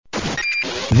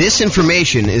This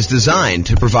information is designed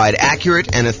to provide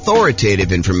accurate and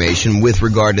authoritative information with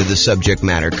regard to the subject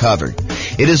matter covered.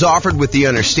 It is offered with the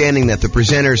understanding that the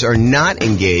presenters are not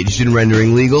engaged in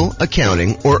rendering legal,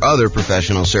 accounting, or other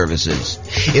professional services.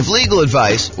 If legal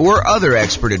advice or other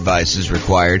expert advice is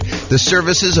required, the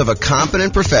services of a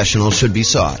competent professional should be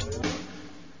sought.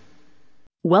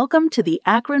 Welcome to the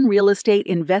Akron Real Estate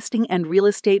Investing and Real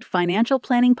Estate Financial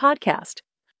Planning Podcast.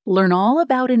 Learn all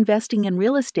about investing in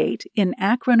real estate in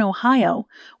Akron, Ohio,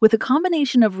 with a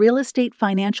combination of real estate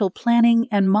financial planning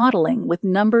and modeling with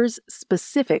numbers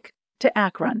specific to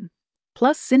Akron,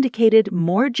 plus syndicated,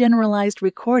 more generalized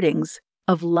recordings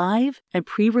of live and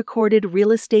pre-recorded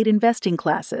real estate investing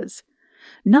classes,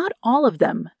 not all of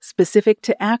them specific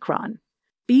to Akron.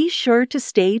 Be sure to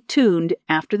stay tuned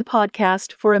after the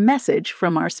podcast for a message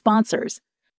from our sponsors.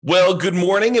 Well, good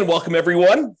morning and welcome,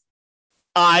 everyone.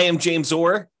 I am James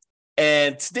Orr,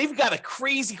 and today we've got a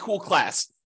crazy cool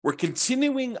class. We're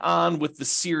continuing on with the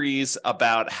series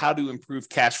about how to improve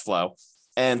cash flow.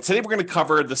 And today we're going to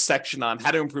cover the section on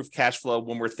how to improve cash flow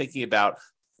when we're thinking about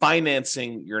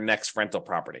financing your next rental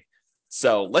property.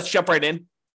 So let's jump right in,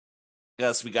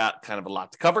 because we got kind of a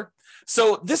lot to cover.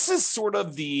 So this is sort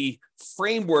of the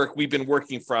framework we've been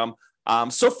working from.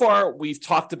 So far, we've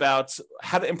talked about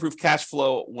how to improve cash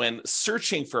flow when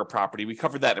searching for a property. We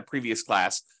covered that in a previous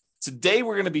class. Today,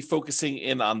 we're going to be focusing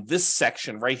in on this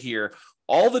section right here,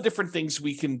 all the different things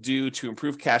we can do to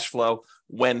improve cash flow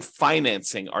when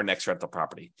financing our next rental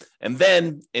property. And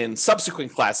then in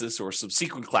subsequent classes or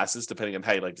subsequent classes, depending on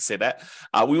how you like to say that,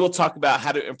 we will talk about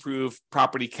how to improve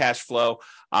property cash flow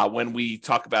when we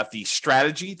talk about the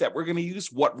strategy that we're going to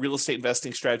use, what real estate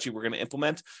investing strategy we're going to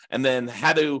implement, and then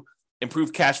how to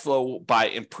improve cash flow by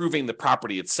improving the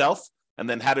property itself, and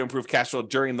then how to improve cash flow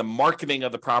during the marketing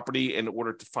of the property in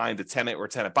order to find a tenant or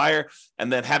tenant buyer,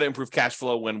 and then how to improve cash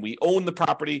flow when we own the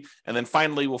property. And then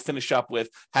finally, we'll finish up with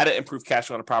how to improve cash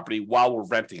flow on a property while we're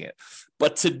renting it.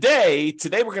 But today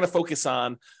we're going to focus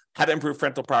on how to improve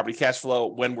rental property cash flow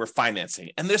when we're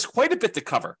financing. And there's quite a bit to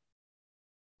cover,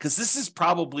 because this is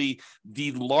probably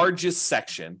the largest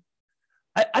section.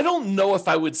 I don't know if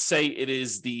I would say it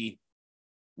is the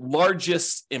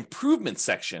largest improvement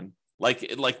section,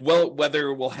 whether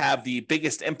it will have the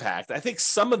biggest impact. I think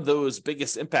some of those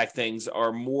biggest impact things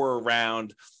are more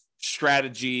around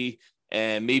strategy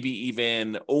and maybe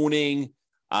even owning.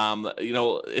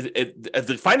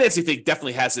 The financing thing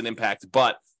definitely has an impact,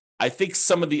 but I think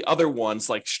some of the other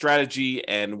ones like strategy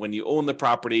and when you own the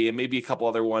property and maybe a couple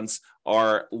other ones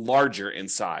are larger in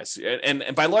size.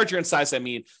 And by larger in size, I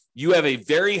mean you have a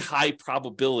very high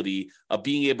probability of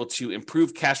being able to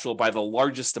improve cash flow by the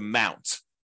largest amount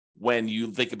when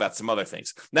you think about some other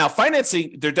things. Now,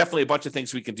 financing, there are definitely a bunch of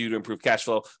things we can do to improve cash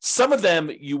flow. Some of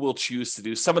them you will choose to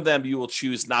do. Some of them you will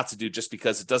choose not to do just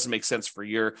because it doesn't make sense for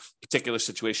your particular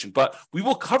situation. But we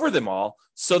will cover them all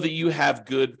so that you have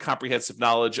good comprehensive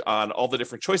knowledge on all the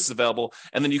different choices available,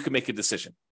 and then you can make a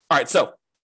decision. All right, so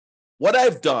what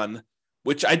I've done,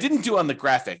 which I didn't do on the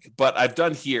graphic, but I've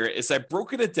done here, is I've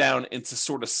broken it down into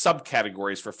sort of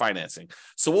subcategories for financing.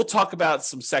 So we'll talk about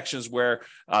some sections where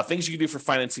things you can do for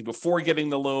financing before getting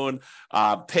the loan,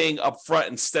 paying upfront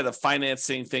instead of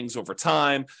financing things over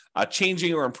time,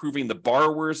 changing or improving the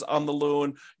borrowers on the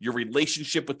loan, your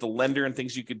relationship with the lender and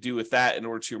things you could do with that in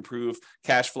order to improve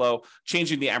cash flow,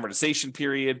 changing the amortization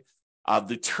period,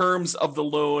 the terms of the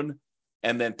loan,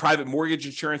 and then private mortgage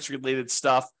insurance related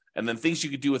stuff. And then things you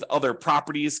could do with other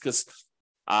properties, because,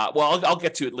 I'll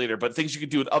get to it later, but things you could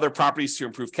do with other properties to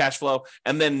improve cash flow.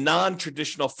 And then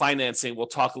non-traditional financing, we'll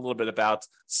talk a little bit about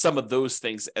some of those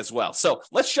things as well. So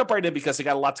let's jump right in, because I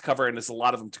got a lot to cover and there's a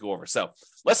lot of them to go over. So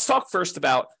let's talk first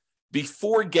about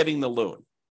before getting the loan.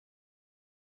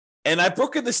 And I've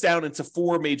broken this down into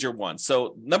four major ones.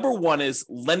 So number one is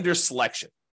lender selection.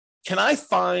 Can I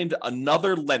find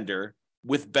another lender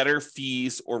with better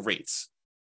fees or rates?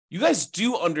 You guys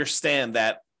do understand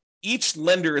that each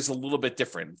lender is a little bit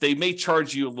different. They may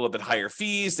charge you a little bit higher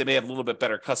fees. They may have a little bit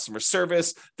better customer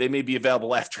service. They may be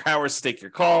available after hours to take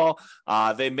your call.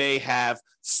 They may have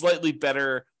slightly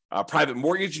better private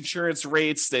mortgage insurance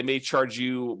rates. They may charge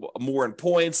you more in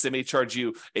points. They may charge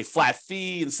you a flat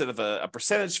fee instead of a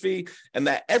percentage fee. And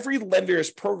that every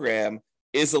lender's program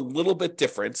is a little bit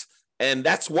different. And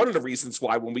that's one of the reasons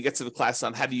why when we get to the class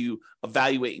on how do you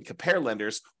evaluate and compare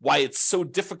lenders, why it's so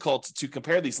difficult to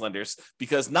compare these lenders,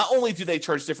 because not only do they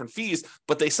charge different fees,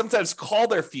 but they sometimes call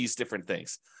their fees different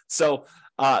things. So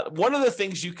one of the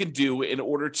things you can do in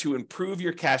order to improve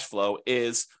your cash flow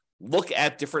is look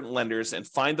at different lenders and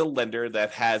find a lender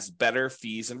that has better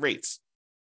fees and rates.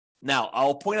 Now,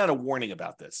 I'll point out a warning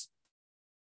about this.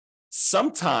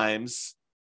 Sometimes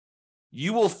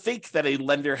you will think that a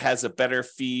lender has a better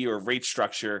fee or rate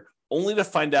structure, only to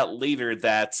find out later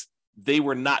that they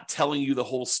were not telling you the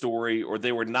whole story, or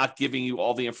they were not giving you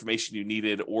all the information you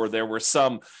needed, or there were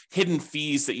some hidden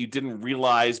fees that you didn't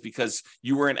realize because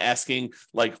you weren't asking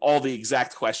like all the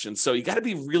exact questions. So you got to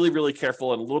be really, really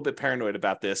careful and a little bit paranoid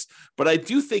about this. But I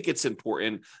do think it's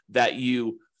important that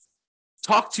you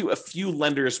talk to a few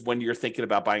lenders when you're thinking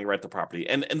about buying a rental property.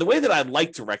 And the way that I'd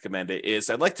like to recommend it is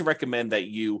I'd like to recommend that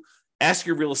you ask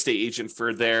your real estate agent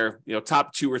for their,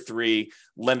 top 2 or 3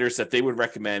 lenders that they would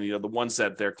recommend, the ones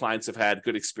that their clients have had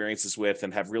good experiences with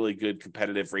and have really good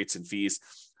competitive rates and fees.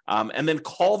 And then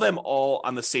call them all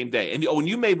on the same day. And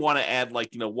you may want to add 1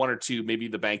 or 2, maybe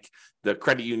the bank, the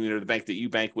credit union or the bank that you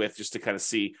bank with, just to kind of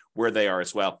see where they are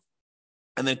as well.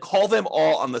 And then call them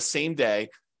all on the same day.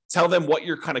 Tell them what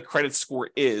your kind of credit score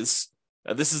is.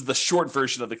 This is the short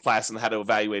version of the class on how to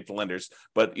evaluate the lenders,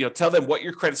 but tell them what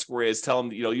your credit score is. Tell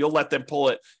them you'll let them pull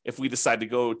it if we decide to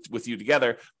go with you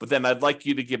together. But then I'd like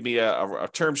you to give me a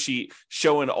term sheet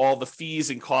showing all the fees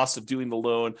and costs of doing the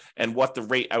loan and what the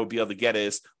rate I would be able to get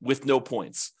is with no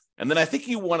points. And then I think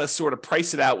you want to sort of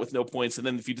price it out with no points. And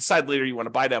then if you decide later you want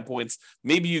to buy down points,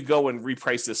 maybe you go and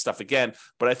reprice this stuff again.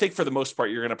 But I think for the most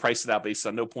part, you're going to price it out based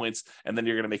on no points. And then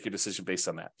you're going to make your decision based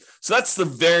on that. So that's the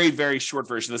very, very short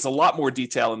version. There's a lot more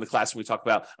detail in the class when we talk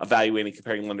about evaluating,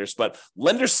 comparing lenders. But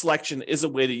lender selection is a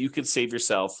way that you can save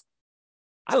yourself,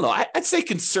 I don't know, I'd say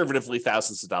conservatively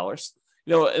thousands of dollars.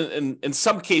 In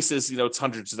some cases, it's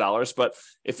hundreds of dollars, but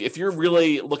if you're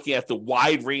really looking at the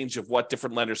wide range of what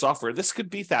different lenders offer, this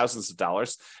could be thousands of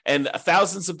dollars, and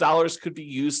thousands of dollars could be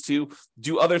used to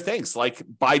do other things like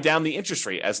buy down the interest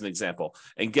rate as an example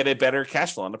and get a better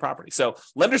cash flow on the property. So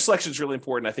lender selection is really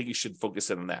important. I think you should focus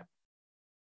in on that.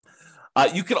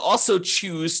 You can also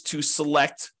choose to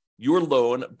select your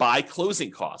loan by closing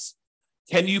costs.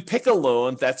 Can you pick a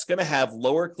loan that's going to have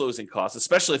lower closing costs,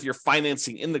 especially if you're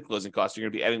financing in the closing costs, you're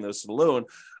going to be adding those to the loan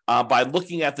by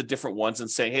looking at the different ones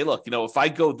and saying, hey, look, if I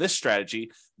go this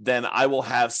strategy, then I will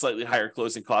have slightly higher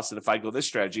closing costs than if I go this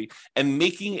strategy, and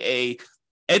making a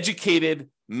educated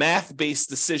math-based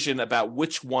decision about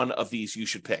which one of these you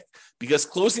should pick, because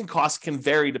closing costs can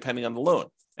vary depending on the loan.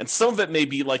 And some of it may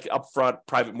be like upfront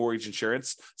private mortgage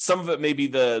insurance. Some of it may be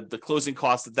the closing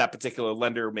costs that particular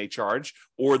lender may charge,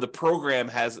 or the program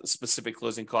has specific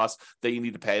closing costs that you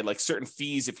need to pay, like certain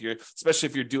fees, especially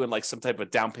if you're doing like some type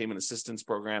of down payment assistance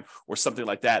program or something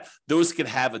like that. Those can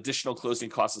have additional closing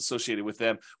costs associated with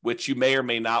them, which you may or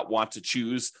may not want to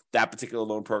choose that particular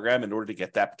loan program in order to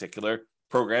get that particular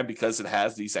program because it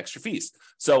has these extra fees.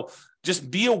 So just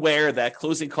be aware that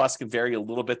closing costs can vary a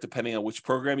little bit depending on which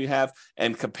program you have,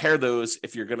 and compare those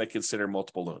if you're going to consider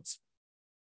multiple loans.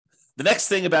 The next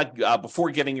thing about before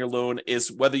getting your loan is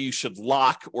whether you should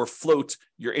lock or float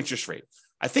your interest rate.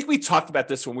 I think we talked about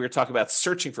this when we were talking about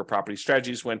searching for property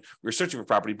strategies when we were searching for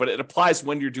property, but it applies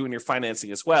when you're doing your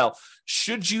financing as well.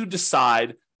 Should you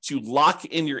decide to lock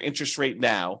in your interest rate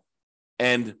now,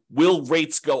 and will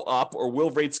rates go up or will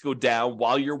rates go down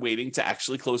while you're waiting to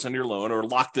actually close on your loan, or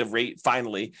lock the rate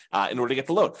finally in order to get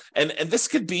the loan? And this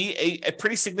could be a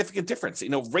pretty significant difference.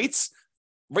 Rates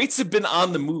have been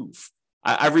on the move.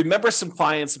 I remember some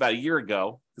clients about a year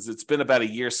ago, because it's been about a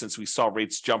year since we saw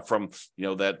rates jump from,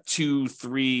 that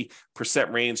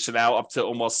 2-3% range to now up to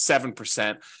almost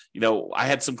 7%. I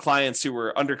had some clients who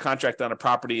were under contract on a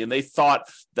property, and they thought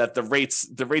that the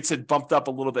rates had bumped up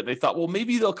a little bit. And they thought, well,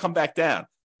 maybe they'll come back down.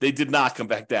 They did not come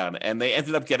back down, and they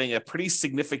ended up getting a pretty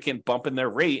significant bump in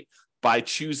their rate by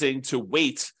choosing to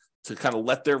wait to kind of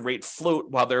let their rate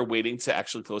float while they're waiting to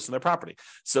actually close on their property.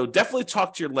 So definitely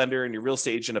talk to your lender and your real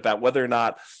estate agent about whether or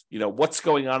not, what's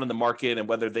going on in the market and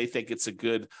whether they think it's a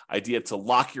good idea to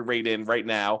lock your rate in right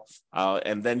now.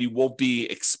 And then you won't be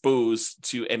exposed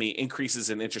to any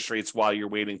increases in interest rates while you're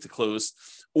waiting to close,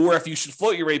 or if you should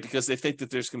float your rate because they think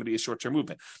that there's going to be a short-term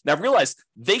movement. Now realize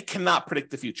they cannot predict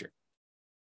the future.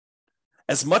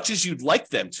 As much as you'd like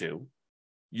them to,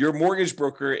 your mortgage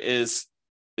broker is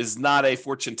not a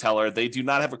fortune teller. They do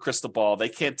not have a crystal ball. They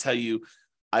can't tell you,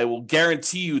 I will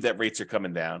guarantee you that rates are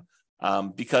coming down,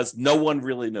 because no one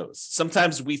really knows.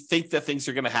 Sometimes we think that things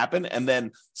are going to happen, and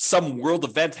then some world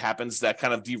event happens that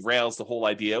kind of derails the whole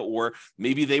idea, or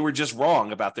maybe they were just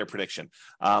wrong about their prediction.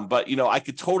 But I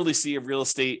could totally see a real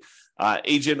estate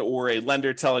agent or a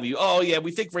lender telling you, oh yeah,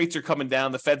 we think rates are coming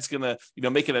down. The Fed's going to,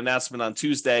 make an announcement on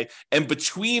Tuesday. And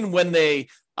between when they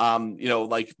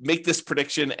like make this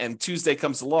prediction, and Tuesday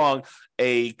comes along,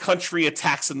 a country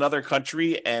attacks another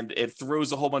country and it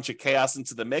throws a whole bunch of chaos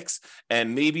into the mix,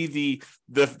 and maybe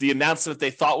the announcement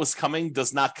they thought was coming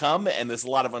does not come, and there's a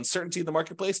lot of uncertainty in the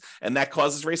marketplace, and that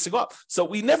causes rates to go up. So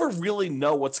we never really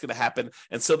know what's going to happen,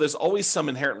 and so there's always some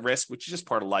inherent risk, which is just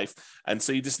part of life, and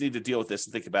so you just need to deal with this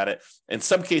and think about it. In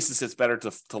some cases it's better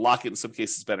to lock it, in some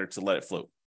cases it's better to let it float.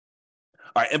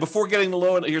 All right, and before getting the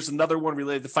loan, here's another one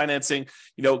related to financing.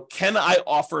 Can I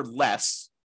offer less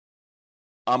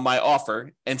on my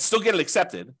offer and still get it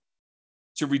accepted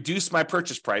to reduce my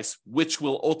purchase price, which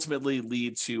will ultimately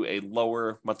lead to a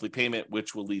lower monthly payment,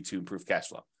 which will lead to improved cash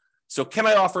flow? So can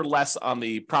I offer less on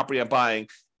the property I'm buying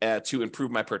to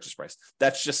improve my purchase price?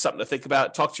 That's just something to think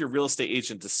about. Talk to your real estate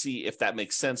agent to see if that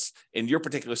makes sense in your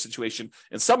particular situation.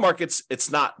 In some markets,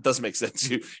 doesn't make sense.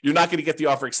 You're not going to get the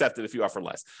offer accepted if you offer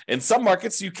less. In some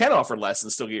markets, you can offer less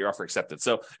and still get your offer accepted.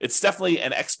 So it's definitely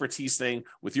an expertise thing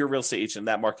with your real estate agent in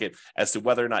that market as to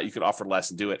whether or not you could offer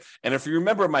less and do it. And if you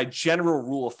remember my general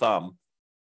rule of thumb,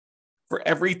 for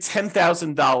every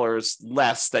 $10,000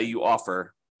 less that you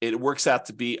offer, it works out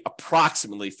to be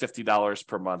approximately $50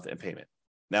 per month in payment.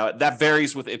 Now, that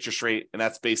varies with interest rate, and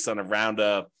that's based on around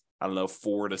 4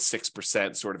 to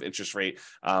 6% sort of interest rate.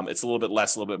 It's a little bit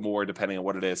less, a little bit more, depending on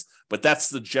what it is. But that's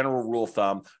the general rule of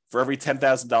thumb. For every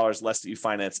 $10,000 less that you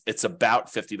finance, it's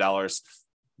about $50.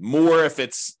 More if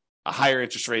it's a higher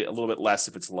interest rate, a little bit less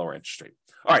if it's a lower interest rate.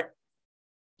 All right.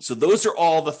 So those are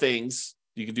all the things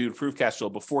you can do to improve cash flow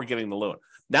before getting the loan.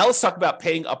 Now let's talk about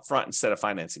paying upfront instead of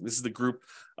financing. This is the group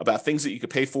about things that you could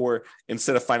pay for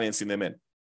instead of financing them in.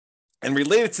 And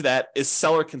related to that is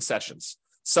seller concessions.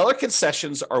 Seller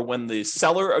concessions are when the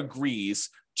seller agrees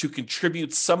to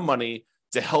contribute some money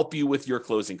to help you with your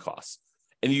closing costs.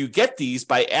 And you get these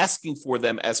by asking for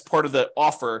them as part of the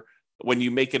offer when you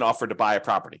make an offer to buy a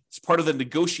property. It's part of the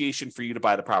negotiation for you to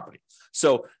buy the property.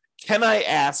 So can I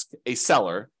ask a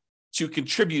seller to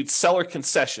contribute seller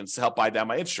concessions to help buy down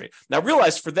my interest rate? Now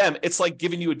realize for them, it's like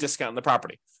giving you a discount on the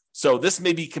property. So this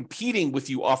may be competing with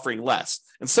you offering less.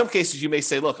 In some cases, you may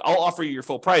say, look, I'll offer you your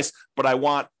full price, but I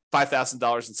want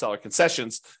 $5,000 in seller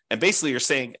concessions. And basically you're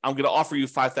saying, I'm going to offer you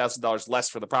 $5,000 less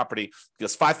for the property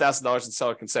because $5,000 in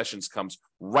seller concessions comes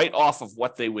right off of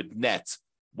what they would net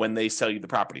when they sell you the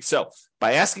property. So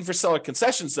by asking for seller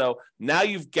concessions, though, now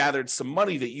you've gathered some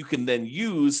money that you can then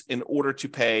use in order to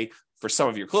pay for some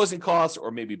of your closing costs, or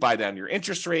maybe buy down your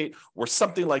interest rate or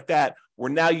something like that,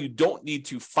 where now you don't need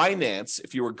to finance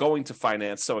if you were going to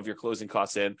finance some of your closing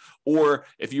costs in, or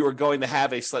if you were going to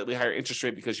have a slightly higher interest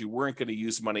rate because you weren't going to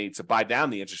use money to buy down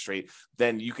the interest rate,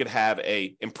 then you could have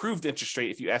a improved interest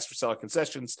rate if you ask for seller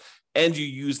concessions and you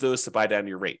use those to buy down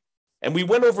your rate. And we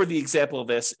went over the example of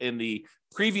this in the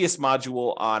previous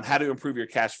module on how to improve your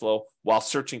cash flow while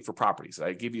searching for properties.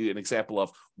 I give you an example of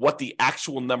what the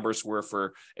actual numbers were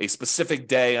for a specific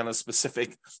day on a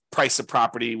specific price of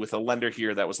property with a lender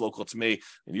here that was local to me.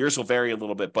 And yours will vary a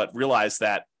little bit, but realize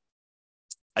that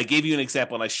I gave you an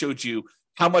example and I showed you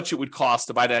how much it would cost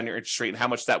to buy down your interest rate and how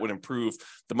much that would improve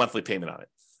the monthly payment on it.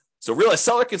 So realize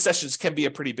seller concessions can be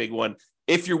a pretty big one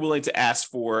if you're willing to ask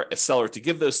for a seller to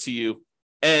give those to you,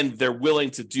 and they're willing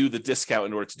to do the discount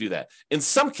in order to do that. In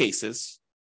some cases,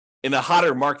 in a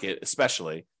hotter market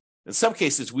especially, in some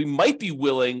cases, we might be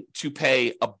willing to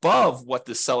pay above what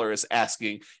the seller is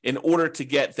asking in order to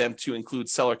get them to include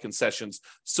seller concessions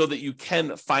so that you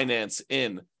can finance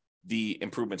in the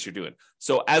improvements you're doing.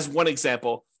 So as one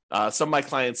example, some of my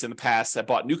clients in the past have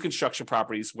bought new construction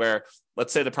properties where,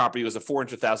 let's say the property was a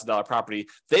 $400,000 property.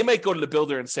 They might go to the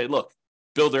builder and say, look,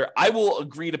 builder, I will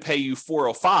agree to pay you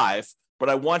 $405,000, but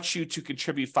I want you to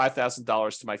contribute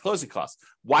 $5,000 to my closing costs.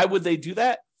 Why would they do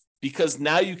that? Because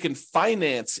now you can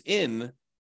finance in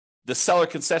the seller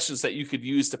concessions that you could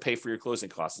use to pay for your closing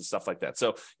costs and stuff like that.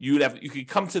 So you could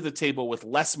come to the table with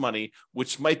less money,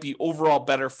 which might be overall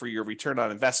better for your return on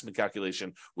investment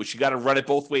calculation, which you got to run it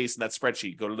both ways in that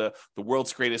spreadsheet. Go to the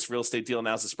world's greatest real estate deal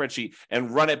analysis spreadsheet and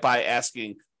run it by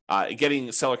asking,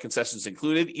 getting seller concessions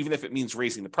included, even if it means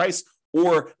raising the price,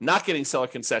 or not getting seller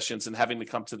concessions and having to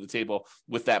come to the table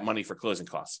with that money for closing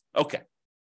costs. Okay.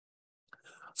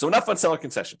 So enough on seller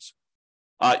concessions.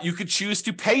 You could choose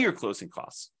to pay your closing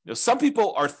costs. Some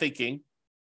people are thinking,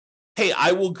 hey,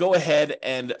 I will go ahead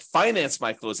and finance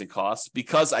my closing costs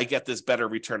because I get this better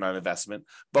return on investment.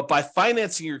 But by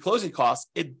financing your closing costs,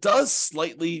 it does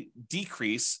slightly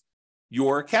decrease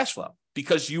your cash flow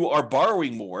because you are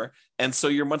borrowing more. And so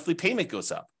your monthly payment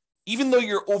goes up. Even though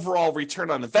your overall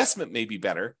return on investment may be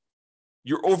better,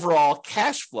 your overall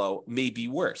cash flow may be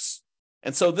worse.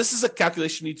 And so this is a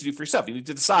calculation you need to do for yourself. You need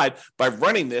to decide by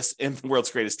running this in the world's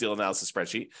greatest deal analysis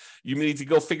spreadsheet. You need to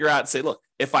go figure out and say, look,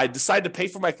 if I decide to pay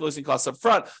for my closing costs up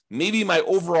front, maybe my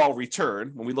overall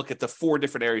return, when we look at the 4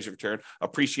 different areas of return,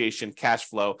 appreciation, cash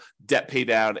flow, debt pay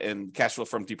down, and cash flow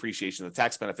from depreciation, the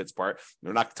tax benefits part.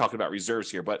 We're not talking about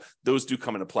reserves here, but those do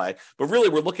come into play. But really,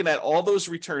 we're looking at all those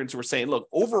returns. We're saying, look,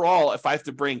 overall, if I have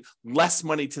to bring less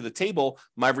money to the table,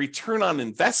 my return on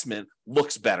investment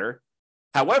looks better.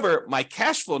 However, my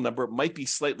cash flow number might be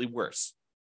slightly worse.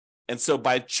 And so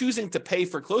by choosing to pay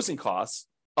for closing costs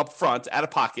up front, out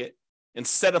of pocket,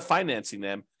 instead of financing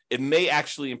them, it may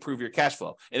actually improve your cash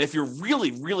flow. And if you're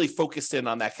really, really focused in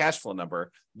on that cash flow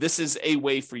number, this is a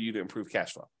way for you to improve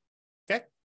cash flow. Okay?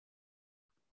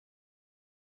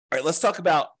 All right, let's talk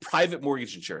about private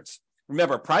mortgage insurance.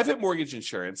 Remember, private mortgage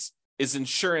insurance is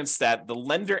insurance that the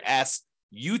lender asks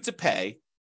you to pay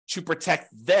to protect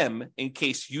them in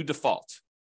case you default.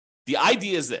 The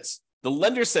idea is this. The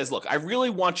lender says, look, I really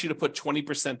want you to put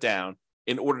 20% down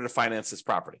in order to finance this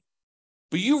property.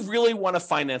 But you really want to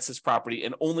finance this property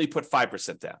and only put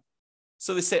 5% down.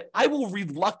 So they say, I will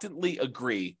reluctantly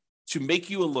agree to make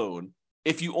you a loan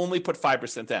if you only put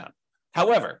 5% down.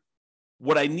 However,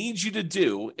 what I need you to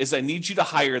do is I need you to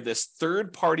hire this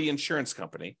third-party insurance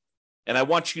company, and I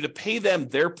want you to pay them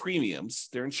their premiums,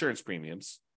 their insurance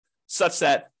premiums, such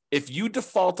that if you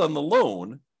default on the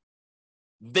loan,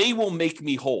 they will make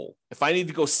me whole. If I need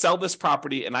to go sell this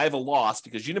property and I have a loss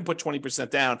because you didn't put 20%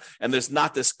 down and there's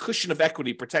not this cushion of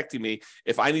equity protecting me,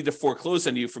 if I need to foreclose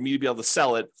on you for me to be able to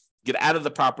sell it, get out of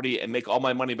the property and make all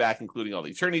my money back, including all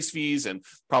the attorney's fees and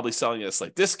probably selling at a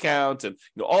slight discount and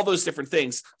all those different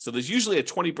things. So there's usually a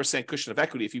 20% cushion of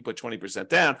equity if you put 20%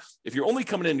 down. If you're only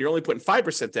coming in, you're only putting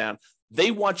 5% down,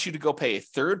 they want you to go pay a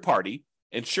third-party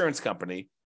insurance company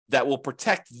that will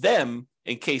protect them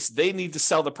in case they need to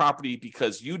sell the property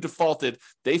because you defaulted,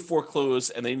 they foreclose,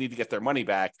 and they need to get their money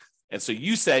back. And so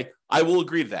you say, I will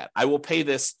agree to that. I will pay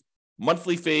this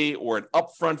monthly fee or an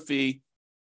upfront fee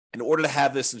in order to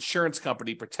have this insurance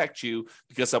company protect you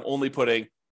because I'm only putting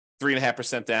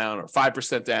 3.5% down or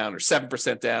 5% down or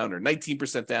 7% down or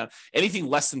 19% down. Anything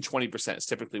less than 20% is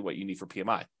typically what you need for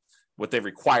PMI, what they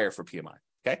require for PMI.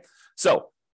 Okay. So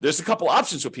there's a couple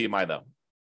options with PMI though.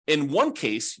 In one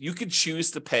case, you could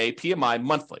choose to pay PMI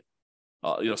monthly.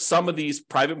 Some of these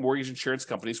private mortgage insurance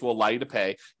companies will allow you to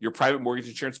pay your private mortgage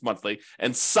insurance monthly,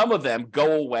 and some of them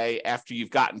go away after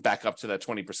you've gotten back up to that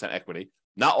 20% equity.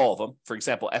 Not all of them. For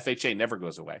example, FHA never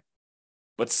goes away.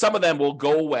 But some of them will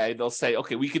go away. They'll say,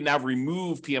 okay, we can now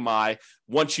remove PMI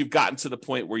once you've gotten to the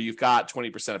point where you've got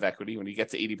 20% of equity, when you get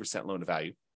to 80% loan to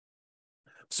value.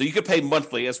 So you could pay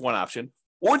monthly as one option.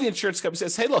 Or the insurance company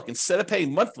says, hey, look, instead of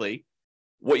paying monthly,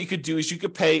 what you could do is you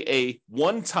could pay a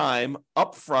one-time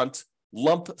upfront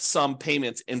lump sum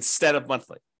payment instead of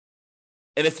monthly.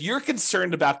 And if you're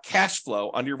concerned about cash flow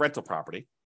on your rental property,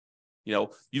 you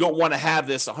don't want to have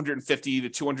this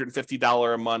 $150 to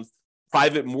 $250 a month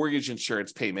private mortgage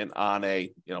insurance payment on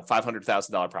a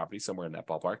 $500,000 property, somewhere in that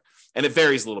ballpark. And it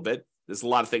varies a little bit. There's a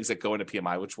lot of things that go into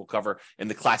PMI, which we'll cover in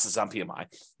the classes on PMI.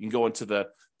 You can go into the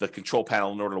control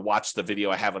panel in order to watch the video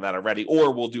I have on that already,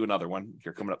 or we'll do another one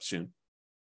here coming up soon.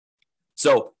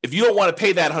 So if you don't want to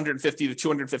pay that $150 to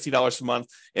 $250 a month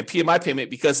in PMI payment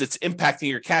because it's impacting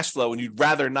your cash flow and you'd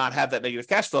rather not have that negative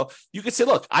cash flow, you could say,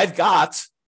 look, I've got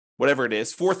whatever it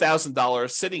is,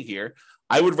 $4,000 sitting here.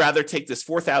 I would rather take this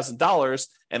 $4,000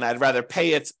 and I'd rather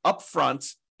pay it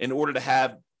upfront in order to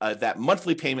have that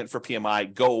monthly payment for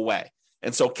PMI go away.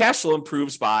 And so cash flow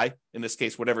improves by, in this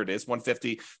case, whatever it is,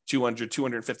 $150, $200,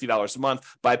 $250 a month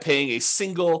by paying a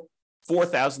single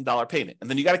 $4,000 payment. And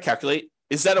then you got to calculate,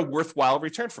 is that a worthwhile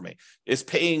return for me? Is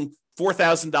paying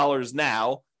 $4,000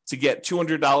 now to get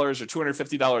 $200 or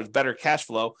 $250 better cash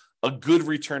flow a good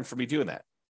return for me doing that?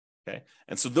 Okay.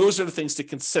 And so those are the things to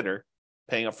consider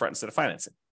paying upfront instead of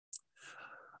financing.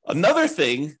 Another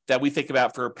thing that we think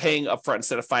about for paying upfront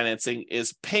instead of financing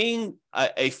is paying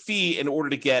a fee in order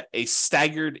to get a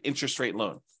staggered interest rate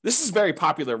loan. This is very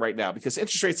popular right now because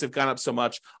interest rates have gone up so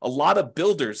much. A lot of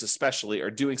builders especially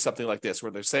are doing something like this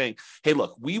where they're saying, hey,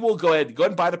 look, we will go ahead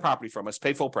and buy the property from us,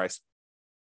 pay full price,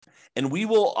 and we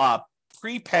will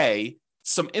prepay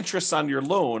some interest on your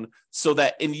loan so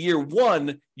that in year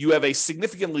one, you have a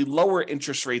significantly lower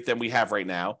interest rate than we have right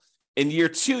now. In year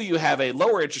two, you have a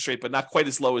lower interest rate, but not quite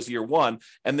as low as year one.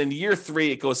 And then year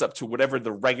three, it goes up to whatever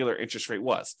the regular interest rate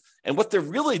was. And what they're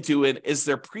really doing is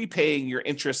they're prepaying your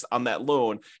interest on that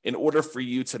loan in order for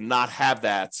you to not have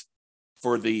that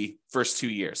for the first 2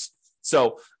 years.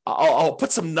 So I'll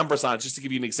put some numbers on it just to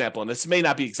give you an example. And this may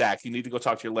not be exact. You need to go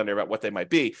talk to your lender about what they might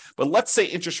be. But let's say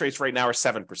interest rates right now are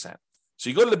 7%. So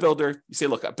you go to the builder, you say,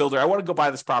 look, builder, I want to go buy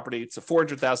this property. It's a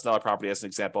 $400,000 property as an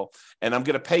example, and I'm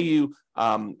going to pay you,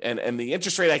 and the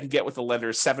interest rate I can get with the lender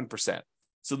is 7%.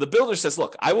 So the builder says,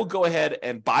 look, I will go ahead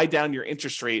and buy down your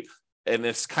interest rate, and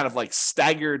it's kind of like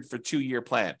staggered for 2-year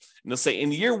plan. And they'll say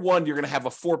in year 1, you're going to have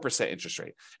a 4% interest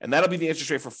rate, and that'll be the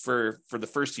interest rate for the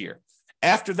first year.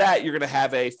 After that, you're going to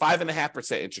have a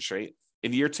 5.5% interest rate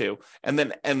in year 2. And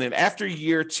then after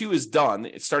year 2 is done,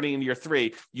 starting in year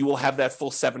 3, you will have that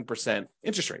full 7%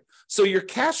 interest rate. So your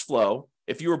cash flow,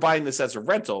 if you were buying this as a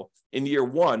rental in year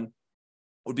 1,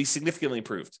 would be significantly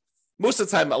improved. Most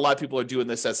of the time, a lot of people are doing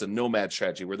this as a nomad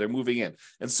strategy where they're moving in.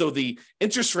 And so the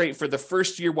interest rate for the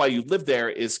first year while you live there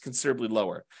is considerably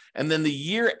lower. And then the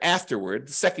year afterward,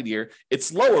 the second year,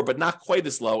 it's lower, but not quite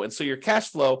as low. And so your cash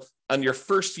flow on your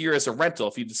first year as a rental,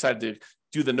 if you decide to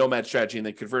do the nomad strategy and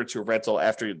then convert it to a rental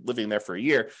after living there for a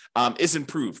year, is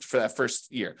improved for that first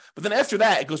year. But then after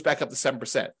that, it goes back up to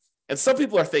 7%. And some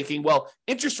people are thinking, well,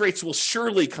 interest rates will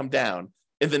surely come down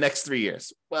in the next 3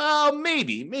 years. Well,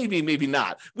 maybe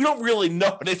not. We don't really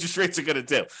know what interest rates are going to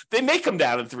do. They may come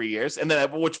down in 3 years, and then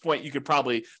at which point you could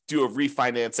probably do a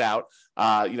refinance out,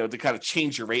 to kind of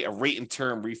change your rate, a rate and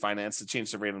term refinance to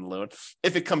change the rate on the loan,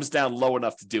 if it comes down low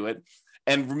enough to do it.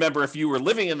 And remember, if you were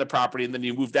living in the property and then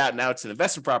you moved out and now it's an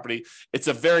investment property, it's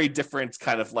a very different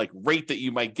kind of like rate that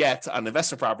you might get on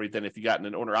investment property than if you got in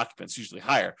an owner occupant. It's usually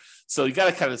higher. So you got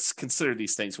to kind of consider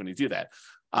these things when you do that.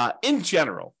 In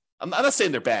general, I'm not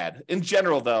saying they're bad. In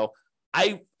general, though,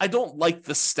 I don't like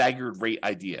the staggered rate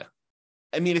idea.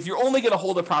 I mean, if you're only going to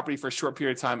hold a property for a short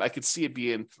period of time, I could see it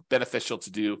being beneficial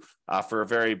to do for a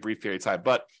very brief period of time.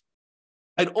 But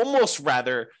I'd almost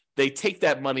rather they take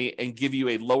that money and give you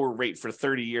a lower rate for a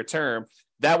 30-year term.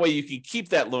 That way you can keep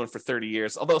that loan for 30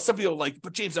 years. Although some people are like,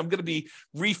 but James, I'm going to be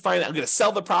refinance. I'm going to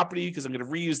sell the property because I'm going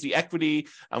to reuse the equity.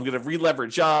 I'm going to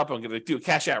re-leverage up. I'm going to do a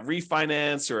cash out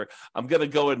refinance, or I'm going to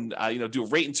go and do a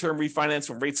rate and term refinance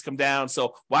when rates come down.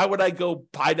 So why would I go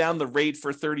buy down the rate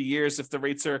for 30 years if the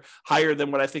rates are higher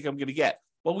than what I think I'm going to get?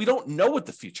 Well, we don't know what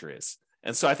the future is.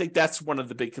 And so I think that's one of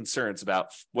the big concerns about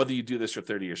whether you do this for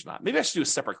 30 years or not. Maybe I should do a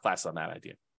separate class on that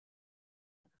idea.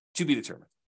 To be determined.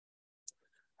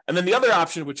 And then the other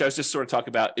option, which I was just sort of talking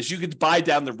about, is you could buy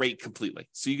down the rate completely.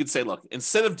 So you could say, look,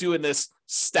 instead of doing this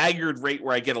staggered rate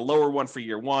where I get a lower one for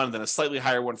year 1, then a slightly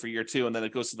higher one for year 2, and then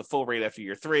it goes to the full rate after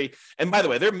year 3. And by the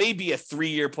way, there may be a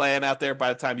 3-year plan out there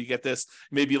by the time you get this.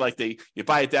 Maybe like you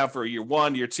buy it down for year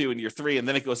 1, year 2, and year 3, and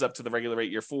then it goes up to the regular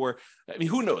rate year 4. I mean,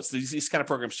 who knows? These kind of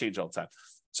programs change all the time.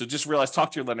 So just realize,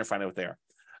 talk to your lender, find out what they are.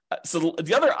 So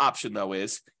the other option, though,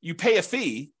 is you pay a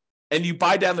fee and you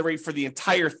buy down the rate for the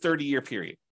entire 30-year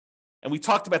period. And we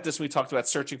talked about this when we talked about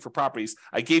searching for properties.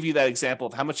 I gave you that example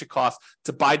of how much it costs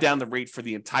to buy down the rate for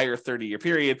the entire 30-year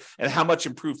period and how much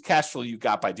improved cash flow you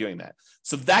got by doing that.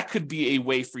 So that could be a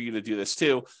way for you to do this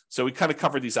too. So we kind of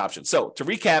covered these options. So to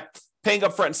recap, paying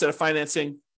upfront instead of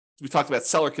financing. We talked about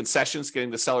seller concessions,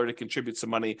 getting the seller to contribute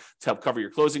some money to help cover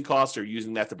your closing costs or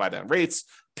using that to buy down rates.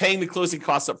 Paying the closing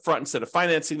costs up front instead of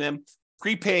financing them.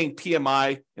 Prepaying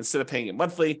PMI instead of paying it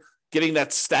monthly. Getting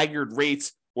that staggered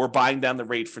rate or buying down the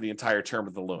rate for the entire term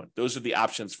of the loan. Those are the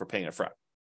options for paying upfront.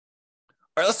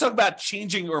 All right, let's talk about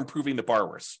changing or improving the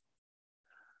borrowers.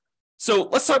 So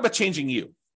let's talk about changing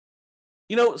you.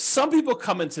 Some people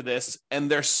come into this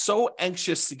and they're so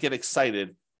anxious to get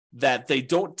excited that they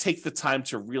don't take the time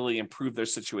to really improve their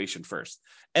situation first.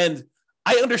 And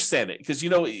I understand it because,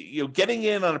 getting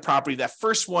in on a property, that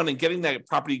first one, and getting that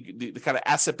property, the kind of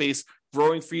asset base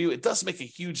growing for you, it does make a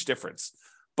huge difference.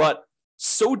 But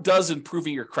so does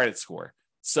improving your credit score.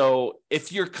 So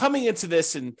if you're coming into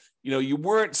this and, you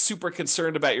weren't super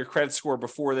concerned about your credit score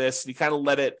before this, and you kind of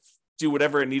let it do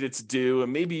whatever it needed to do,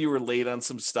 and maybe you were late on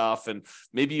some stuff, and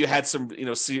maybe you had some,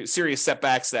 serious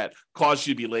setbacks that caused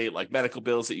you to be late, like medical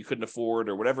bills that you couldn't afford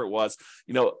or whatever it was,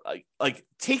 like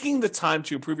taking the time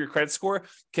to improve your credit score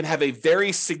can have a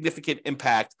very significant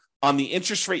impact on the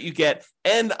interest rate you get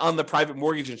and on the private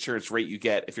mortgage insurance rate you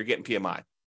get if you're getting PMI.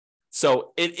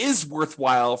 So it is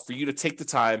worthwhile for you to take the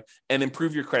time and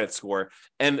improve your credit score.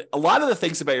 And a lot of the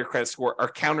things about your credit score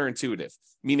are counterintuitive,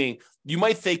 meaning you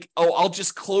might think, oh, I'll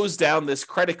just close down this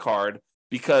credit card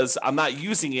because I'm not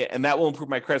using it and that will improve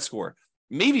my credit score.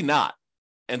 Maybe not.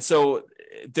 And so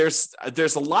there's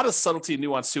a lot of subtlety and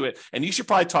nuance to it. And you should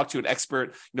probably talk to an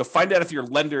expert, find out if your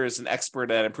lender is an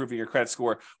expert at improving your credit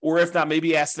score, or if not,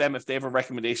 maybe ask them if they have a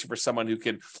recommendation for someone who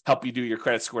can help you do your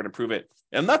credit score and improve it.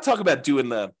 And I'm not talking about doing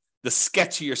the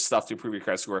sketchier stuff to improve your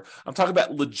credit score. I'm talking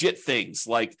about legit things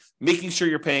like making sure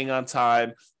you're paying on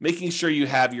time, making sure you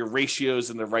have your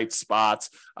ratios in the right spots,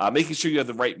 making sure you have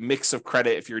the right mix of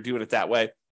credit if you're doing it that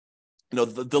way.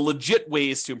 the legit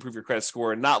ways to improve your credit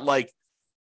score, not like,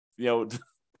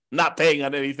 not paying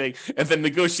on anything and then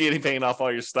negotiating paying off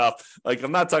all your stuff. Like,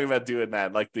 I'm not talking about doing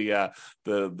that, like the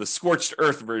scorched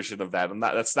earth version of that.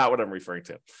 That's not what I'm referring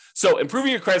to. So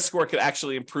improving your credit score could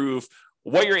actually improve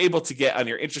what you're able to get on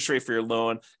your interest rate for your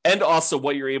loan, and also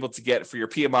what you're able to get for your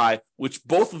PMI, which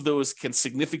both of those can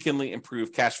significantly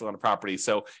improve cash flow on a property.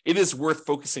 So it is worth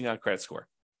focusing on credit score.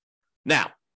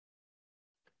 Now,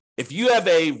 if you have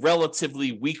a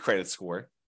relatively weak credit score,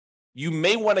 you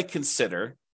may want to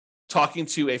consider talking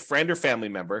to a friend or family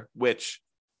member, which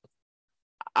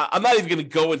I'm not even going to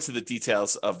go into the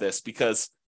details of this because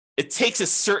it takes a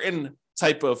certain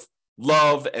type of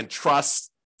love and trust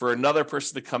for another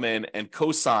person to come in and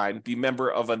co-sign, be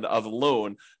member of a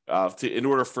loan in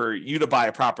order for you to buy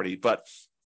a property. But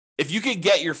if you can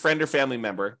get your friend or family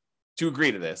member to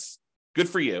agree to this, good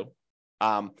for you.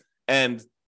 And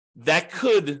that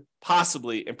could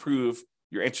possibly improve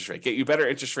your interest rate, get you better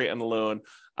interest rate on the loan.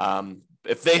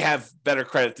 If they have better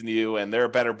credit than you and they're a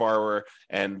better borrower,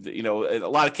 and in a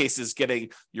lot of cases, getting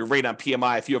your rate on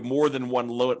PMI, if you have more than one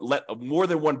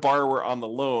borrower on the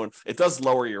loan, it does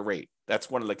lower your rate. That's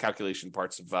one of the calculation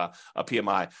parts of a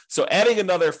PMI. So adding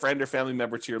another friend or family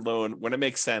member to your loan when it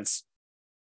makes sense,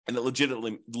 and it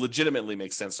legitimately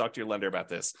makes sense, talk to your lender about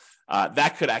this.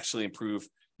 That could actually improve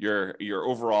your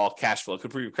overall cash flow. It could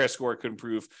improve your credit score. It could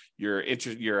improve your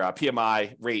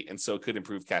PMI rate, and so it could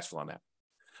improve cash flow on that.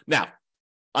 Now,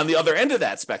 on the other end of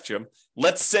that spectrum,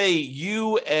 let's say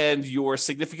you and your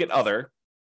significant other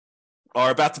are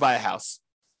about to buy a house,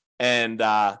 and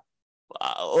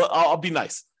I'll be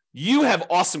nice. You have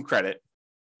awesome credit.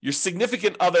 Your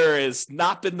significant other has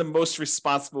not been the most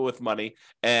responsible with money,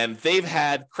 and they've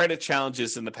had credit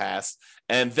challenges in the past,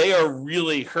 and they are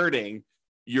really hurting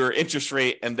your interest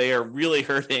rate, and they are really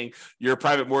hurting your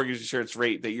private mortgage insurance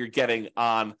rate that you're getting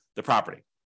on the property.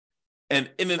 And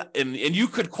you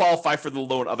could qualify for the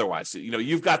loan otherwise.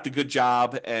 You've got the good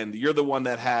job, and you're the one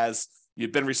that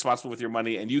you've been responsible with your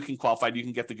money, and you can qualify. You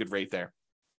can get the good rate there.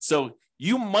 So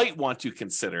you might want to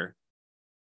consider,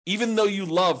 even though you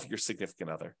love your significant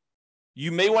other,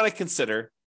 you may want to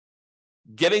consider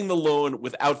getting the loan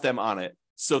without them on it,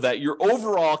 so that your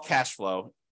overall cash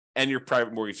flow and your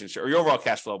private mortgage insurance, or your overall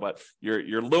cash flow, but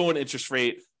your loan interest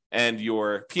rate and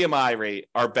your PMI rate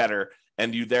are better,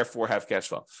 and you therefore have cash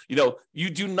flow. You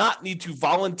do not need to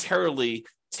voluntarily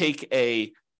take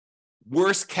a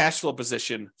worse cash flow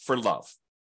position for love.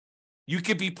 You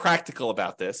could be practical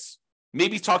about this.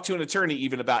 Maybe talk to an attorney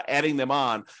even about adding them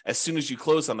on as soon as you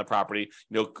close on the property,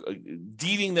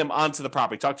 deeding them onto the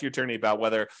property. Talk to your attorney about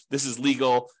whether this is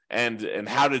legal and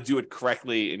how to do it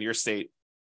correctly in your state.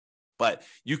 But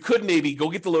you could maybe go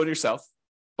get the loan yourself,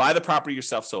 buy the property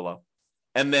yourself solo,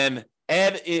 and then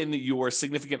add in your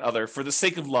significant other for the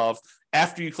sake of love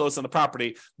after you close on the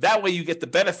property. That way you get the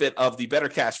benefit of the better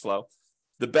cash flow,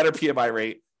 the better PMI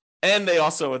rate, and they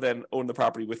also then own the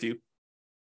property with you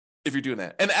if you're doing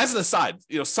that. And as an aside,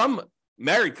 some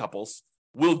married couples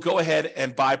will go ahead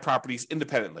and buy properties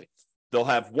independently. They'll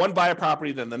have one buy a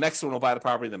property, then the next one will buy the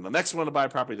property, then the next one will buy a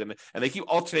property, and they keep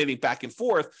alternating back and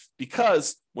forth,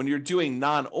 because when you're doing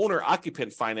non-owner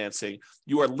occupant financing,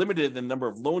 you are limited in the number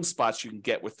of loan spots you can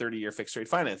get with 30-year fixed rate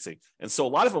financing. And so a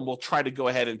lot of them will try to go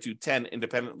ahead and do 10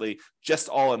 independently, just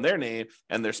all in their name,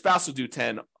 and their spouse will do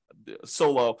 10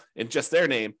 solo in just their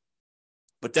name.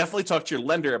 But definitely talk to your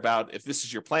lender about if this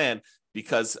is your plan,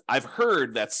 because I've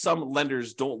heard that some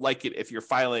lenders don't like it if you're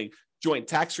filing joint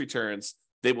tax returns.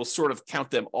 They will sort of count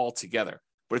them all together.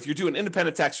 But if you're doing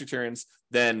independent tax returns,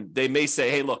 then they may say,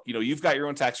 hey, look, you've got your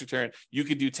own tax return. You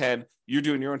could do 10. You're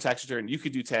doing your own tax return. You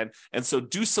could do 10. And so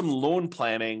do some loan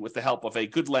planning with the help of a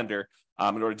good lender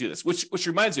in order to do this, which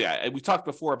reminds me, we talked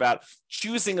before about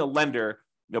choosing a lender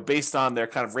based on their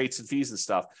kind of rates and fees and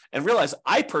stuff, and realize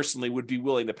I personally would be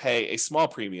willing to pay a small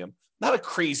premium, not a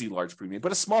crazy large premium,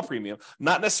 but a small premium,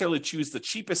 not necessarily choose the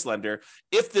cheapest lender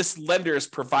if this lender is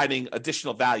providing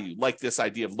additional value, like this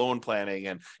idea of loan planning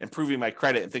and improving my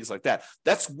credit and things like that.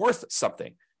 That's worth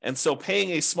something. And so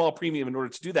paying a small premium in order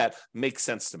to do that makes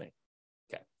sense to me.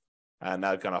 Okay.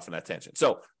 Now I've gone off on that tangent.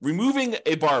 So removing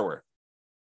a borrower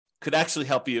could actually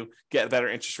help you get a better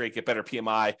interest rate, get better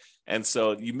PMI. And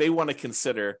so you may want to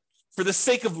consider, for the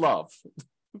sake of love,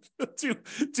 for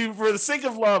the sake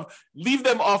of love, leave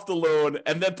them off the loan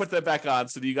and then put them back on,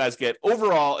 so that you guys get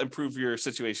overall improve your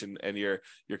situation and your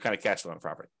kind of cash flow on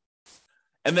property.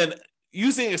 And then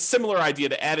using a similar idea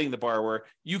to adding the borrower,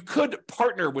 you could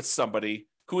partner with somebody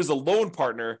who is a loan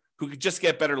partner who could just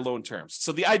get better loan terms.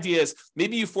 So the idea is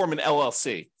maybe you form an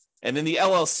LLC, And in the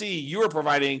LLC, you are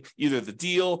providing either the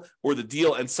deal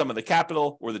and some of the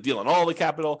capital or the deal and all the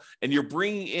capital. And you're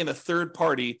bringing in a third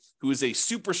party who is a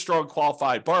super strong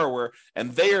qualified borrower.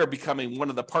 And they are becoming one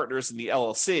of the partners in the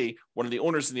LLC, one of the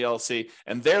owners in the LLC.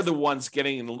 And they're the ones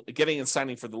getting and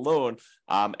signing for the loan.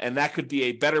 And that could be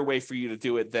a better way for you to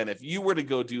do it than if you were to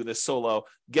go do this solo,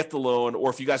 get the loan, or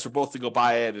if you guys were both to go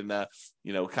buy it and,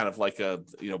 kind of like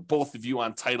both of you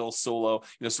on title solo,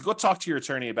 so go talk to your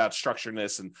attorney about structuring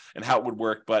this and how it would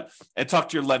work, and talk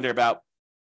to your lender about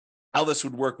how this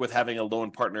would work with having a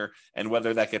loan partner and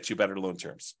whether that gets you better loan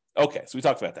terms. Okay, so we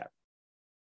talked about that.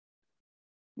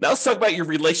 Now let's talk about your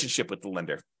relationship with the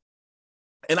lender.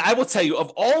 And I will tell you,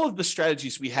 of all of the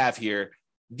strategies we have here,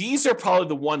 these are probably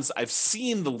the ones I've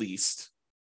seen the least,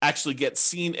 actually get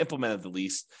seen implemented the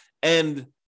least, and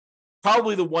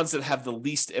probably the ones that have the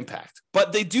least impact.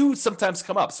 But they do sometimes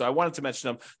come up, so I wanted to mention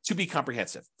them to be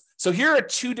comprehensive. So here are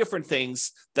two different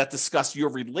things that discuss your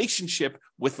relationship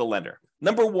with the lender.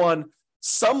 Number one,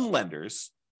 some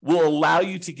lenders will allow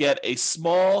you to get a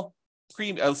small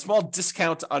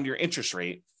discount on your interest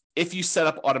rate if you set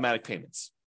up automatic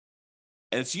payments.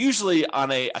 And it's usually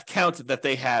on an account that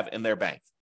they have in their bank.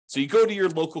 So you go to your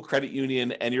local credit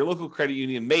union, and your local credit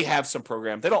union may have some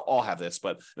program. They don't all have this,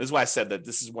 but this is why I said that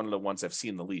this is one of the ones I've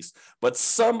seen the least. But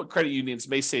some credit unions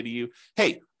may say to you,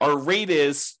 hey, our rate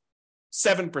is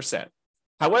 7%.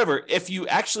 However, if you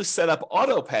actually set up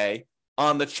auto pay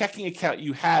on the checking account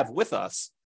you have with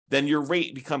us, then your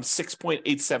rate becomes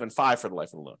 6.875 for the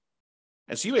life of the loan.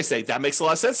 And so you may say, that makes a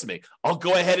lot of sense to me. I'll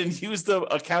go ahead and use the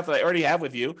account that I already have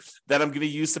with you that I'm going to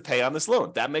use to pay on this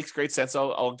loan. That makes great sense.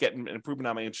 I'll get an improvement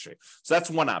on my interest rate. So that's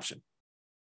one option.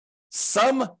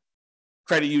 Some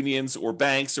credit unions or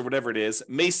banks or whatever it is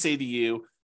may say to you,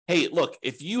 hey, look,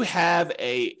 if you have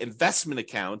a investment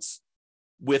account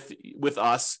with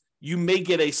us, you may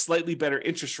get a slightly better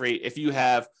interest rate if you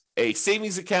have a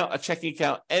savings account, a checking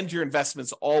account, and your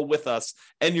investments all with us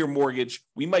and your mortgage.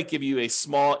 We might give you a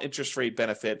small interest rate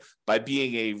benefit by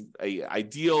being a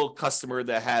ideal customer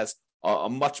that has a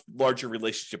much larger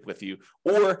relationship with you.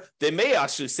 Or they may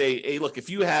actually say, hey, look, if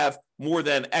you have more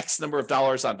than X number of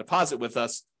dollars on deposit with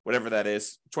us, whatever that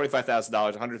is,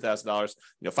 $25,000, $100,000,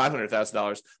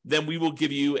 $500,000, then we will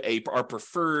give you our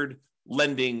preferred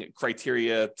lending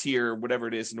criteria, tier, whatever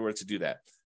it is, in order to do that.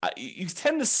 You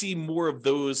tend to see more of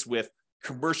those with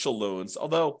commercial loans,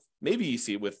 although maybe you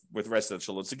see it with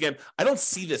residential loans. Again, I don't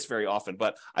see this very often,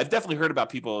 but I've definitely heard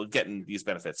about people getting these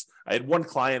benefits. I had one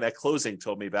client at closing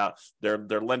told me about their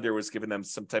lender was giving them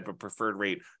some type of preferred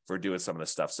rate for doing some of this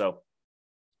stuff. So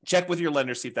check with your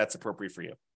lender, see if that's appropriate for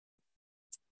you.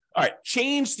 All right,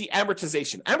 change the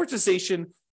amortization.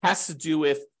 Amortization has to do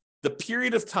with the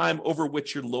period of time over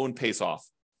which your loan pays off.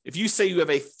 If you say you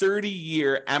have a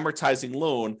 30-year amortizing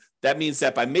loan, that means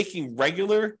that by making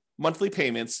regular monthly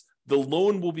payments, the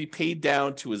loan will be paid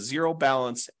down to a zero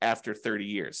balance after 30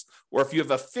 years. Or if you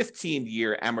have a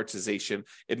 15-year amortization,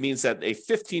 it means that a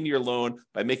 15-year loan,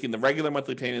 by making the regular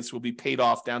monthly payments, will be paid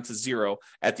off down to zero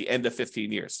at the end of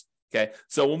 15 years. Okay,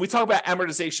 so when we talk about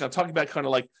amortization, I'm talking about kind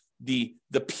of like the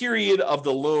period of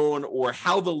the loan or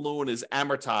how the loan is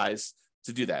amortized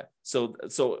to do that. So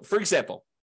for example,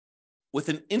 with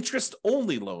an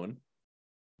interest-only loan,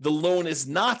 the loan is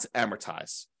not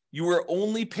amortized. You are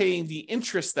only paying the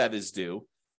interest that is due,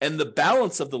 and the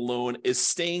balance of the loan is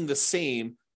staying the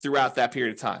same throughout that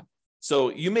period of time. So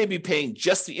you may be paying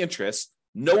just the interest,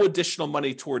 no additional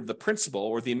money toward the principal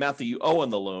or the amount that you owe on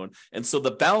the loan, and so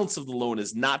the balance of the loan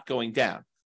is not going down.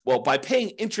 Well, by paying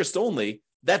interest only,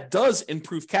 that does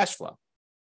improve cash flow.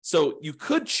 So you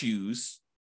could choose,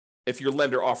 if your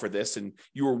lender offered this and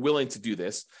you were willing to do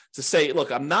this, to say,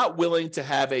 look, I'm not willing to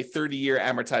have a 30-year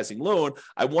amortizing loan.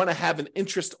 I want to have an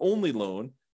interest-only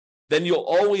loan. Then you'll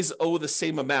always owe the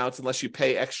same amount unless you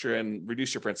pay extra and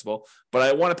reduce your principal. But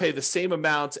I want to pay the same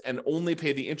amount and only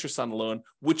pay the interest on the loan,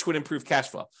 which would improve cash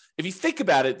flow. If you think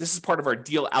about it, this is part of our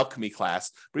deal alchemy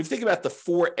class. But if you think about the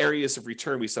 4 areas of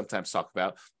return we sometimes talk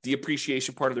about, the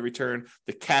appreciation part of the return,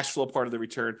 the cash flow part of the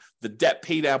return, the debt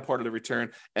pay down part of the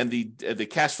return, and the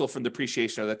cash flow from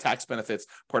depreciation or the tax benefits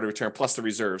part of the return, plus the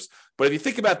reserves. But if you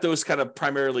think about those kind of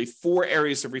primarily 4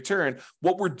 areas of return,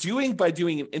 what we're doing by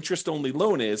doing an interest-only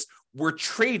loan is we're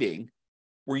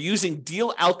using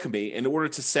deal alchemy in order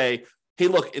to say, hey,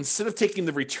 look, instead of taking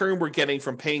the return we're getting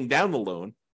from paying down the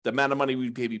loan, the amount of money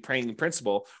we'd be paying in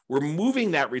principal, we're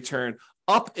moving that return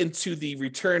up into the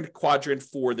return quadrant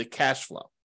for the cash flow.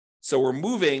 So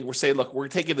we're saying, look, we're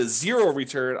taking a 0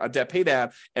 return on debt pay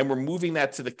down, and we're moving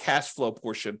that to the cash flow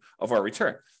portion of our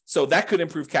return. So that could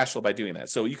improve cash flow by doing that.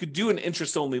 So you could do an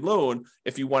interest-only loan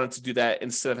if you wanted to do that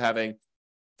instead of having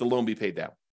the loan be paid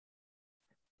down.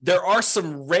 there are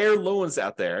some rare loans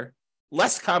out there,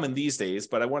 less common these days,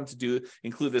 but I wanted to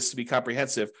include this to be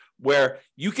comprehensive, where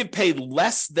you can pay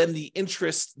less than the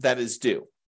interest that is due.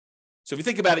 So if you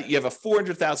think about it, you have a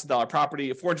 $400,000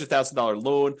 property, a $400,000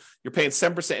 loan, you're paying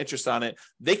 7% interest on it.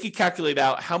 They can calculate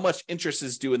out how much interest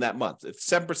is due in that month. It's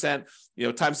 7%,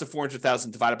 times the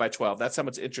 400,000 divided by 12. That's how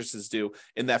much interest is due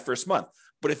in that first month.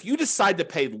 But if you decide to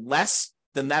pay less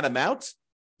than that amount,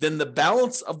 then the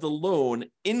balance of the loan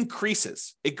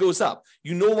increases. It goes up.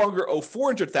 You no longer owe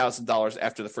 $400,000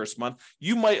 after the first month.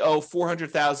 You might owe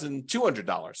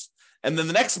 $400,200. And then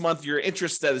the next month, your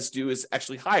interest that is due is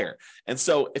actually higher. And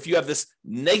so if you have this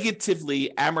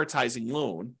negatively amortizing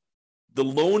loan, the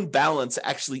loan balance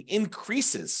actually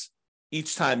increases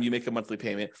each time you make a monthly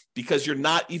payment because you're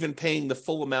not even paying the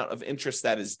full amount of interest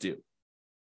that is due,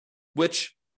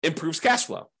 which improves cash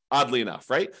flow, oddly enough,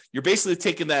 right? You're basically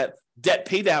taking that debt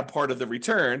pay down part of the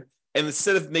return, and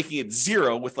instead of making it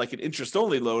zero with like an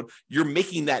interest-only loan, you're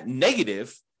making that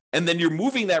negative. And then you're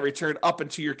moving that return up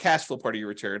into your cash flow part of your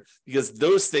return because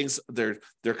those things, they're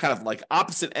kind of like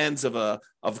opposite ends of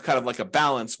kind of like a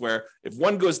balance where if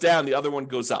one goes down, the other one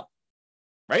goes up,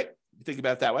 right? You think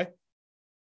about it that way.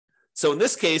 So in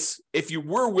this case, if you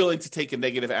were willing to take a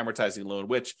negative amortizing loan,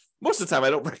 which most of the time I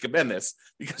don't recommend this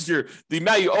because the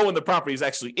amount you owe in the property is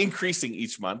actually increasing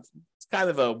each month. It's kind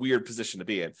of a weird position to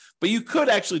be in, but you could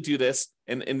actually do this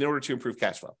in order to improve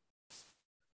cash flow.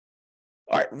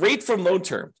 All right, rate from loan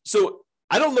term. So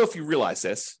I don't know if you realize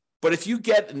this, but if you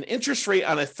get an interest rate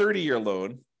on a 30-year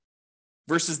loan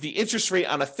versus the interest rate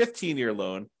on a 15-year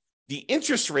loan, the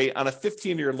interest rate on a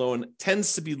 15-year loan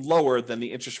tends to be lower than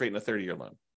the interest rate in a 30-year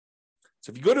loan.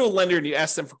 So if you go to a lender and you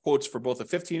ask them for quotes for both a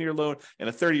 15-year loan and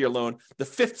a 30-year loan, the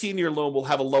 15-year loan will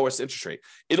have a lowest interest rate.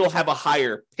 It'll have a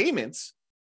higher payments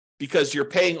because you're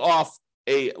paying off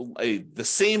the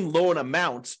same loan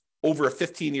amount over a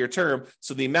 15-year term.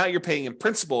 So the amount you're paying in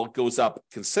principal goes up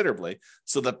considerably.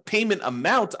 So the payment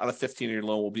amount on a 15-year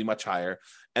loan will be much higher,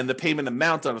 and the payment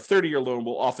amount on a 30-year loan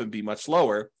will often be much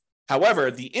lower.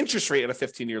 However, the interest rate on a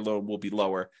 15-year loan will be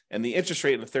lower, and the interest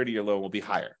rate on a 30-year loan will be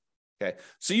higher. Okay,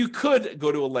 so you could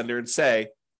go to a lender and say,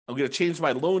 I'm going to change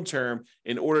my loan term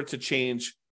in order to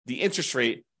change the interest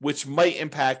rate, which might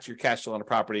impact your cash flow on a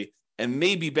property and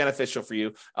may be beneficial for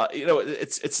you.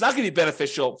 It's not going to be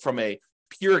beneficial from a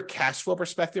pure cash flow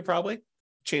perspective, probably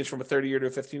change from a 30-year to a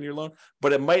 15-year loan,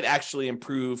 but it might actually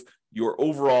improve your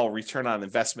overall return on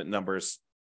investment numbers.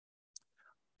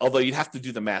 Although you'd have to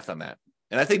do the math on that.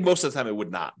 And I think most of the time it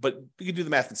would not, but you can do the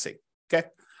math and see. Okay.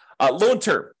 Loan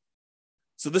term.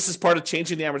 So this is part of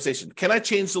changing the amortization. Can I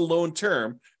change the loan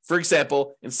term? For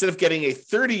example, instead of getting a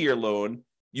 30-year loan,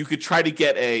 you could try to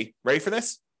get ready for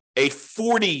this? A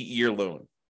 40-year loan.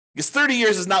 Because 30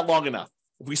 years is not long enough.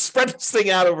 If we spread this thing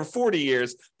out over 40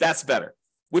 years, that's better,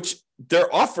 which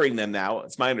they're offering them now.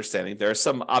 It's my understanding. There are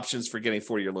some options for getting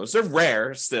 40-year loans. They're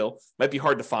rare still, might be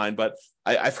hard to find, but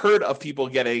I've heard of people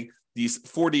getting these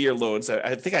 40-year loans.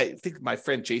 I think my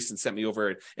friend Jason sent me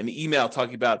over an email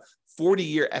talking about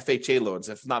 40-year FHA loans,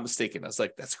 if I'm not mistaken. I was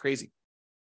like, that's crazy.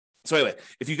 So anyway,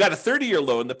 if you got a 30-year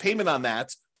loan, the payment on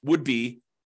that would be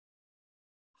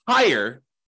higher.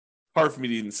 Hard for me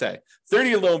to even say.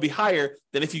 30-year loan would be higher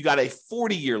than if you got a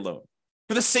 40-year loan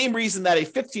for the same reason that a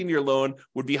 15-year loan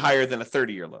would be higher than a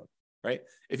 30-year loan, right?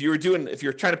 If you're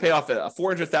trying to pay off a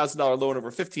 $400,000 loan over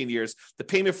 15 years, the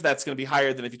payment for that's going to be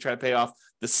higher than if you try to pay off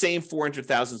the same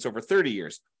 $400,000 over 30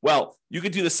 years. Well, you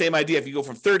could do the same idea. If you go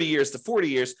from 30 years to 40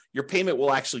 years, your payment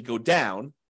will actually go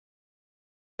down.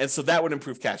 And so that would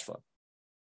improve cash flow.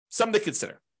 Something to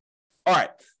consider. All right.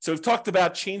 So we've talked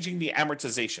about changing the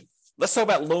amortization. Let's talk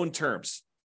about loan terms.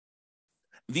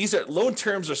 Loan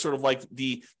terms are sort of like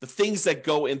the things that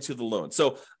go into the loan.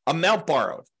 So amount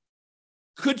borrowed.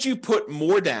 Could you put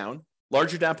more down,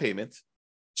 larger down payment,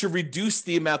 to reduce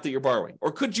the amount that you're borrowing?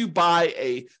 Or could you buy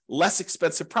a less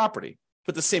expensive property,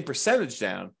 put the same percentage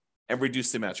down, and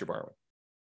reduce the amount you're borrowing?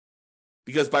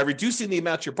 Because by reducing the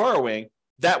amount you're borrowing,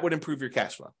 that would improve your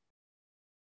cash flow.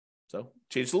 So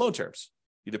change the loan terms.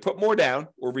 Either put more down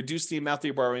or reduce the amount that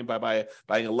you're borrowing by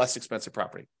buying a less expensive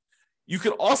property. You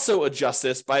can also adjust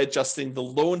this by adjusting the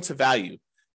loan to value.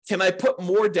 Can I put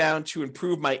more down to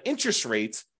improve my interest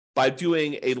rate by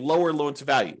doing a lower loan to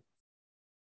value?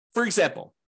 For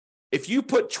example, if you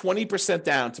put 20%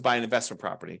 down to buy an investment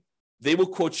property, they will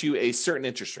quote you a certain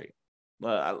interest rate.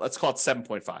 Let's call it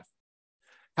 7.5.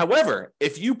 However,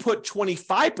 if you put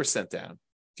 25% down,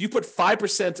 if you put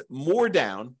 5% more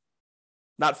down,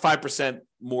 not 5%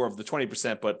 more of the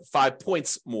 20%, but 5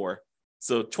 points more.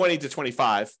 So 20 to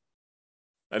 25.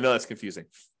 I know that's confusing.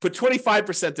 Put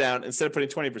 25% down instead of putting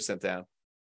 20% down.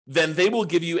 then they will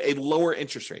give you a lower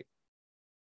interest rate.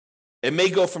 It may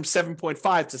go from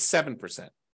 7.5 to 7%.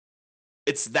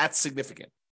 It's that significant.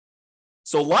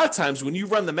 So a lot of times when you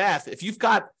run the math, if you've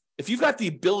got the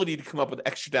ability to come up with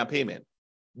extra down payment,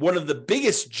 one of the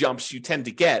biggest jumps you tend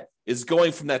to get is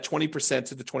going from that 20%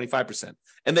 to the 25%.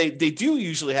 And they do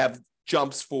usually have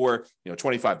jumps for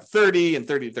 25 to 30 and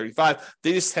 30 to 35.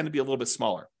 They just tend to be a little bit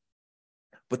smaller.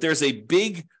 But there's a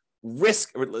big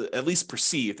risk, or at least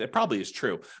perceived, it probably is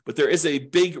true, but there is a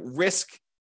big risk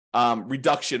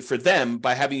reduction for them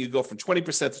by having you go from 20%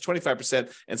 to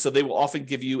 25%. And so they will often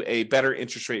give you a better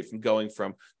interest rate from going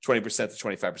from 20% to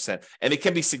 25%. And it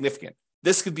can be significant.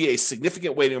 This could be a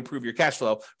significant way to improve your cash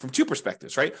flow from two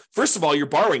perspectives, right? First of all, you're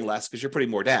borrowing less because you're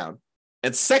putting more down.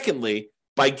 And secondly,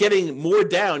 by getting more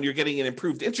down, you're getting an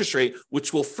improved interest rate,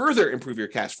 which will further improve your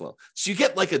cash flow. So you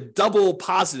get like a double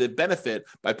positive benefit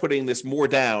by putting this more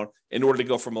down in order to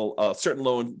go from a certain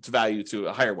loan to value to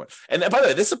a higher one. And by the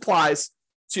way, this applies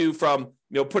to from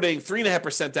putting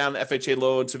 3.5% down the FHA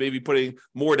loan to maybe putting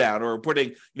more down, or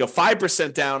putting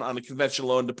 5% down on a conventional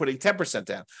loan to putting 10%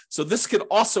 down. So this could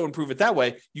also improve it that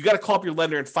way. You got to call up your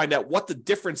lender and find out what the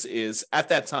difference is at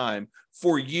that time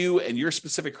for you and your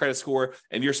specific credit score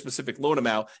and your specific loan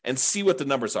amount, and see what the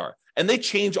numbers are. And they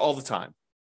change all the time.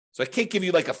 So I can't give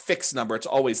you like a fixed number. It's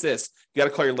always this. You got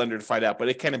to call your lender to find out, but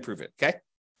it can improve it. Okay.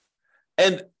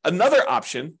 And another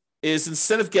option is,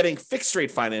 instead of getting fixed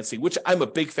rate financing, which I'm a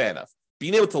big fan of,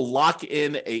 being able to lock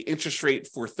in a interest rate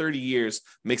for 30 years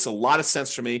makes a lot of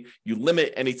sense for me. You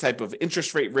limit any type of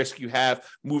interest rate risk you have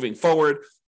moving forward.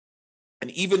 And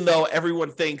even though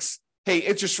everyone thinks, hey,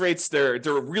 interest rates, they're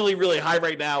really, really high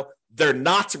right now, they're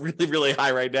not really, really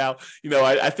high right now.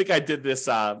 I think I did this,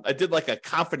 I did like a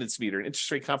confidence meter, an interest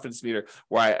rate confidence meter,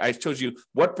 where I showed you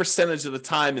what percentage of the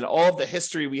time in all of the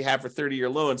history we have for 30-year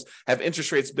loans have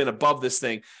interest rates been above this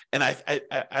thing. And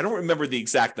I don't remember the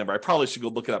exact number. I probably should go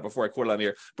look it up before I quote it on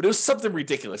here, but it was something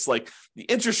ridiculous. Like the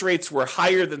interest rates were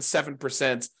higher than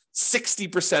 7%,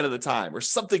 60% of the time, or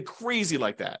something crazy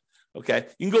like that. Okay,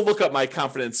 you can go look up my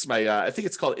confidence, I think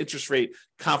it's called interest rate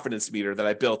confidence meter that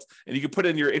I built, and you can put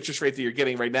in your interest rate that you're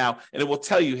getting right now, and it will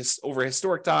tell you over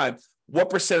historic time what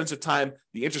percentage of time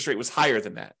the interest rate was higher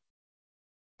than that.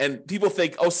 And people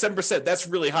think, 7%, that's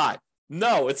really high.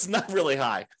 No, it's not really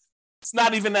high. It's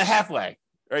not even a halfway.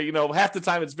 Right? Half the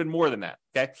time it's been more than that.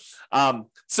 Okay,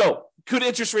 so could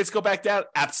interest rates go back down?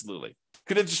 Absolutely.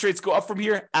 Could interest rates go up from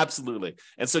here? Absolutely.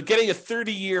 And so getting a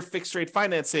 30-year fixed rate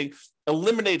financing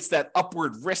eliminates that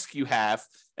upward risk you have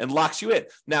and locks you in.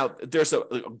 Now, there's a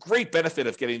great benefit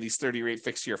of getting these 30-year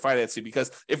fixed year financing,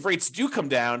 because if rates do come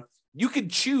down, you can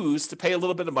choose to pay a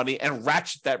little bit of money and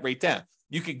ratchet that rate down.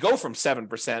 You could go from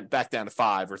 7% back down to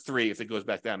 5 or 3 if it goes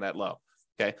back down that low.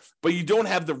 Okay, but you don't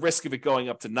have the risk of it going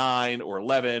up to 9 or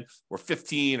 11 or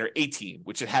 15 or 18,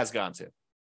 which it has gone to.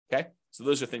 Okay, so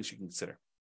those are things you can consider.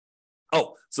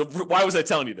 So why was I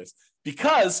telling you this?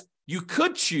 Because you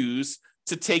could choose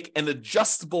to take an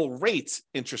adjustable rate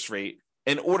interest rate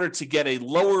in order to get a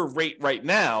lower rate right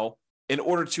now in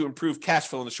order to improve cash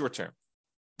flow in the short term.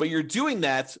 But you're doing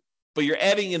that, but you're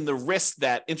adding in the risk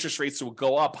that interest rates will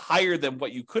go up higher than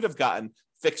what you could have gotten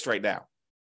fixed right now.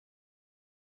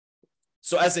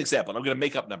 So as an example, and I'm going to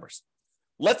make up numbers.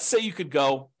 Let's say you could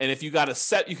go, and if you got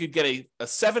you could get a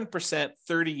 7%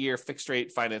 30-year fixed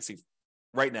rate financing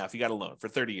right now if you got a loan for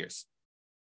 30 years.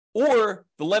 Or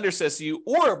the lender says to you,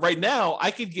 or right now,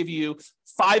 I could give you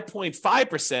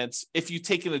 5.5% if you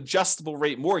take an adjustable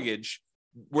rate mortgage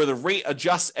where the rate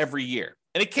adjusts every year.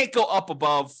 And it can't go up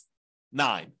above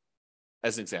 9,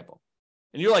 as an example.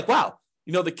 And you're like, wow,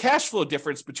 the cash flow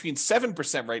difference between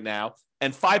 7% right now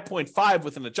and 5.5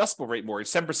 with an adjustable rate mortgage,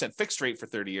 7% fixed rate for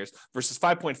 30 years versus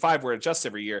 5.5 where it adjusts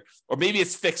every year, or maybe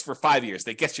it's fixed for 5 years.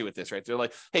 They get you with this, right? They're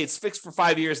like, hey, it's fixed for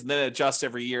 5 years and then it adjusts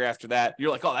every year after that.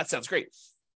 You're like, oh, that sounds great.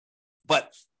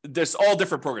 But there's all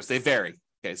different programs. They vary.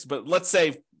 Okay, but let's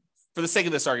say, for the sake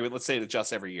of this argument, let's say it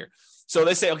adjusts every year. So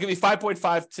they say, I'll give you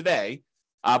 5.5 today,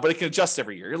 but it can adjust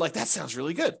every year. You're like, that sounds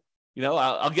really good.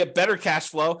 I'll get better cash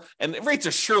flow, and rates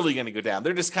are surely going to go down.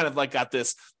 They're just kind of like got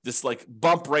this like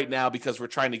bump right now because we're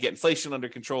trying to get inflation under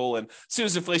control. And as soon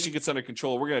as inflation gets under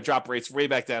control, we're going to drop rates way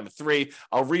back down to 3.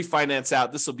 I'll refinance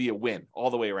out. This will be a win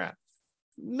all the way around.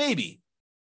 Maybe.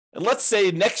 And let's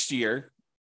say next year,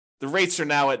 the rates are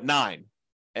now at 9.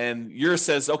 And yours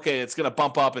says, okay, it's going to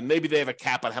bump up, and maybe they have a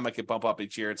cap on how much it bump up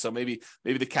each year. And so maybe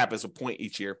the cap is a point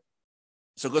each year.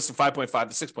 So it goes from 5.5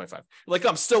 to 6.5. You're like,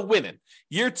 I'm still winning.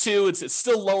 Year 2, it's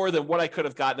still lower than what I could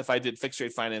have gotten if I did fixed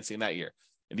rate financing that year.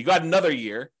 And you got another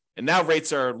year, and now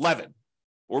rates are 11.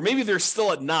 Or maybe they're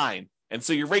still at 9. And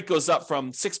so your rate goes up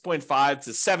from 6.5 to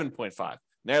 7.5.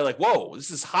 And they're like, whoa,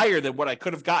 this is higher than what I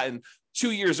could have gotten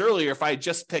 2 years earlier if I had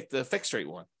just picked the fixed rate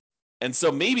one. And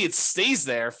so maybe it stays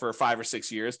there for 5 or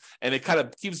 6 years, and it kind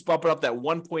of keeps bumping up that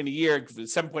 1 point a year.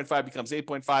 7.5 becomes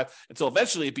 8.5 until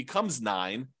eventually it becomes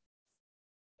 9.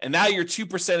 And now you're 2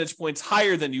 percentage points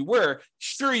higher than you were.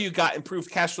 Sure, you got improved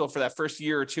cash flow for that first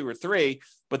year or 2 or 3,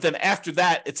 but then after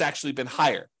that, it's actually been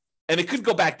higher. And it could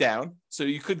go back down. So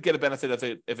you could get a benefit of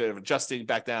it if it adjusting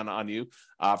back down on you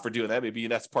for doing that. Maybe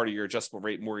that's part of your adjustable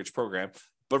rate mortgage program.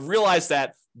 But realize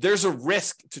that there's a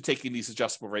risk to taking these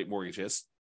adjustable rate mortgages.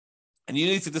 And you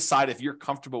need to decide if you're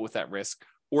comfortable with that risk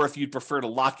or if you'd prefer to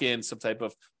lock in some type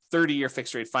of 30-year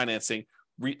fixed rate financing,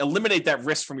 eliminate that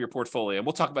risk from your portfolio. And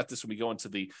we'll talk about this when we go into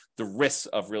the risks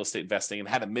of real estate investing and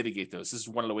how to mitigate those. This is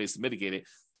one of the ways to mitigate it.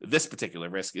 This particular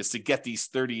risk is to get these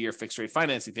 30-year fixed rate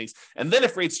financing things. And then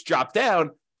if rates drop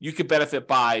down, you could benefit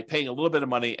by paying a little bit of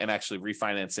money and actually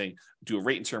refinancing, do a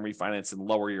rate and term refinance and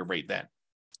lower your rate then.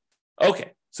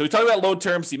 Okay, so we talked about loan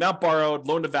terms, the amount borrowed,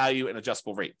 loan to value, and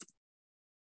adjustable rate.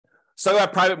 So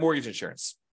about private mortgage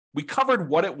insurance. We covered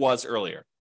what it was earlier,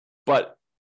 but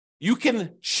you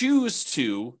can choose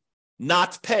to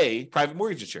not pay private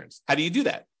mortgage insurance. How do you do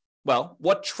that? Well,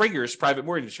 what triggers private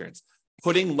mortgage insurance?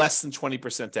 Putting less than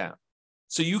 20% down.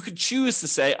 So you could choose to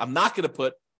say, I'm not going to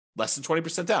put less than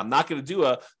 20% down. I'm not going to do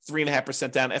a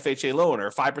 3.5% down FHA loan or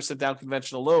a 5% down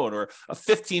conventional loan or a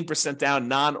 15% down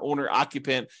non-owner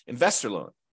occupant investor loan.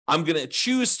 I'm going to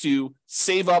choose to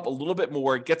save up a little bit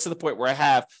more, get to the point where I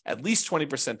have at least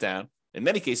 20% down, in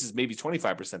many cases, maybe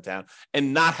 25% down,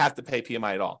 and not have to pay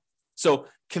PMI at all. So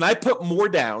can I put more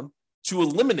down to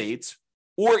eliminate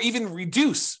or even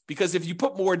reduce? Because if you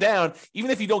put more down,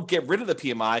 even if you don't get rid of the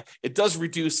PMI, it does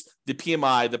reduce the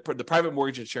PMI, the private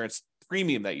mortgage insurance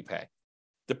premium that you pay.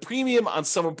 The premium on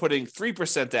someone putting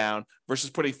 3% down versus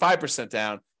putting 5%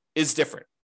 down is different.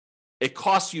 It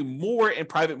costs you more in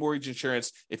private mortgage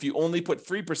insurance if you only put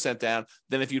 3% down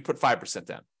than if you put 5%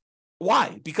 down.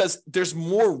 Why? Because there's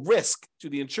more risk to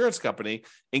the insurance company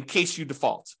in case you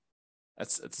default.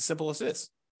 It's as simple as it is,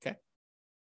 okay?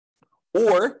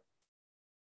 Or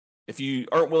if you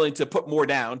aren't willing to put more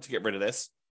down to get rid of this,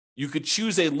 you could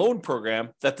choose a loan program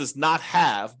that does not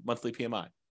have monthly PMI.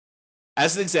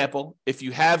 As an example, if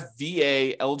you have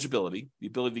VA eligibility, the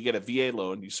ability to get a VA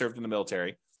loan, you served in the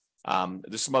military,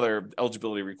 there's some other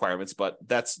eligibility requirements, but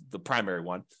that's the primary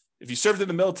one. If you served in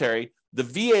the military, the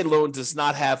VA loan does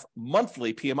not have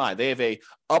monthly PMI. They have a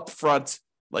upfront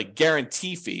like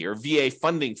guarantee fee or VA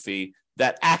funding fee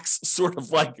that acts sort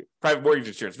of like private mortgage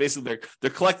insurance. Basically,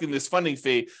 they're collecting this funding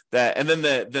fee that, and then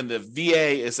the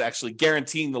VA is actually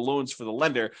guaranteeing the loans for the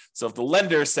lender. So if the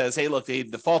lender says, "Hey, look, they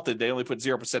defaulted, they only put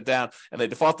 0% down, and they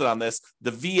defaulted on this,"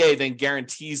 the VA then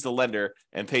guarantees the lender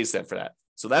and pays them for that.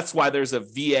 So that's why there's a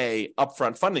VA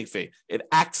upfront funding fee. It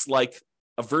acts like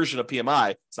a version of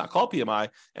PMI. It's not called PMI,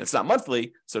 and it's not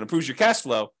monthly, so it improves your cash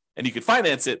flow, and you can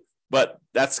finance it. But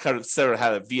that's kind of sort of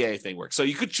how the VA thing works. So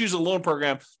you could choose a loan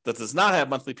program that does not have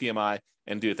monthly PMI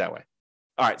and do it that way.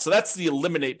 All right, so that's the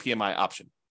eliminate PMI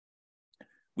option.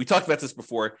 We talked about this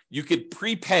before. You could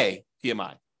prepay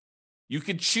PMI. You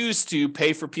could choose to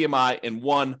pay for PMI in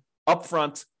one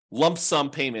upfront lump sum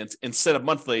payment instead of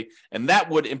monthly, and that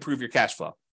would improve your cash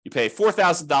flow. You pay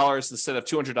 $4,000 instead of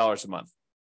 $200 a month.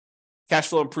 Cash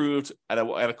flow improved at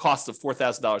a cost of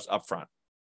 $4,000 upfront.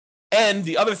 And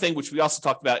the other thing, which we also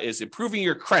talked about, is improving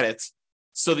your credit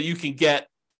so that you can get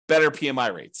better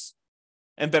PMI rates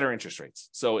and better interest rates.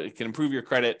 So it can improve your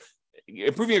credit.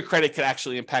 Improving your credit can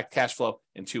actually impact cash flow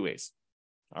in 2 ways.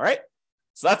 All right.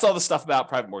 So that's all the stuff about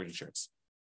private mortgage insurance.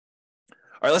 All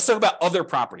right, let's talk about other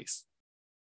properties.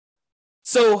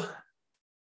 So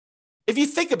if you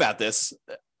think about this,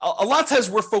 a lot of times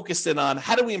we're focused in on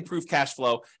how do we improve cash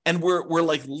flow, and we're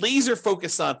like laser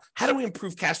focused on how do we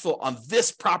improve cash flow on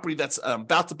this property that's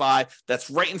about to buy, that's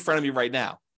right in front of me right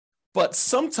now. But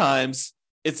sometimes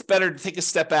it's better to take a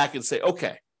step back and say,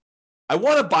 okay, I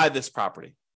want to buy this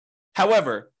property.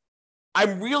 However,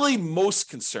 I'm really most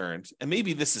concerned, and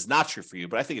maybe this is not true for you,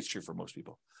 but I think it's true for most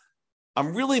people.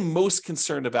 I'm really most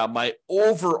concerned about my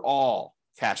overall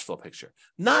cash flow picture,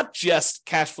 not just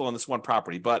cash flow on this one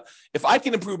property, but if I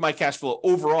can improve my cash flow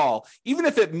overall, even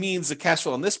if it means the cash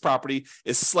flow on this property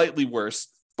is slightly worse,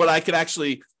 but I can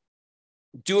actually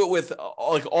do it with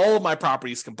like all of my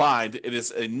properties combined, it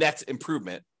is a net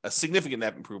improvement, a significant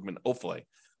net improvement, hopefully,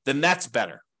 then that's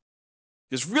better.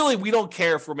 Because really, we don't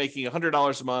care if we're making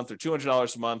 $100 a month or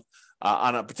 $200 a month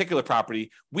on a particular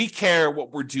property. We care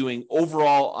what we're doing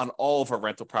overall on all of our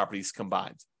rental properties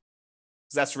combined.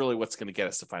 That's really what's going to get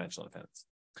us to financial independence.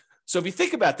 So if you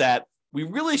think about that, we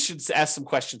really should ask some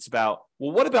questions about,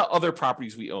 well, what about other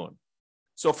properties we own?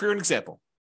 So for an example,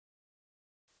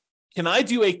 can I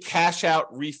do a cash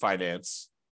out refinance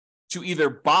to either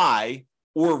buy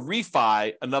or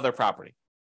refi another property?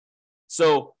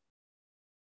 So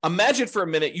imagine for a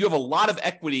minute, you have a lot of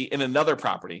equity in another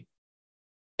property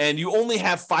and you only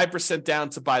have 5% down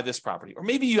to buy this property. Or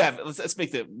maybe you have, let's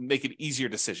make an easier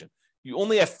decision. You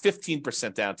only have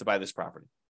 15% down to buy this property,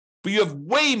 but you have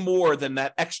way more than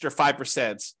that extra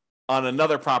 5% on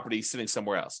another property sitting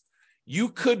somewhere else. You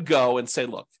could go and say,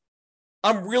 look,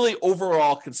 I'm really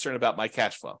overall concerned about my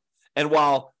cash flow. And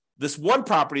while this one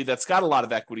property that's got a lot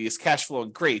of equity is cash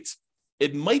flowing great,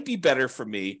 it might be better for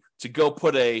me to go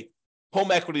put a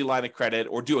home equity line of credit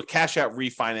or do a cash out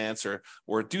refinance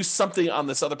or do something on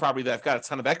this other property that I've got a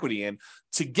ton of equity in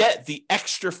to get the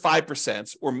extra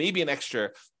 5% or maybe an extra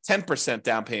 10%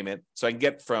 down payment. So I can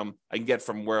get from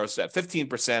where I was at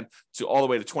 15% to all the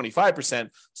way to 25%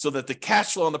 so that the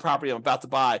cash flow on the property I'm about to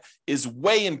buy is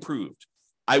way improved.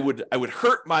 I would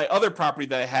hurt my other property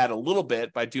that I had a little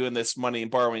bit by doing this money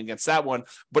and borrowing against that one,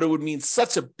 but it would mean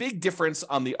such a big difference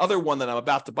on the other one that I'm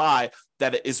about to buy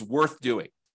that it is worth doing.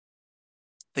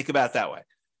 Think about it that way.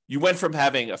 You went from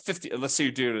having let's say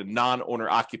you're doing a non-owner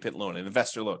occupant loan, an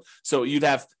investor loan. So you'd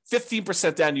have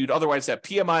 15% down, you'd otherwise have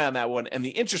PMI on that one, and the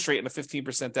interest rate in a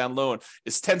 15% down loan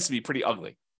tends to be pretty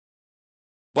ugly.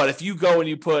 But if you go and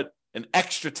you put an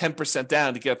extra 10%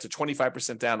 down to get up to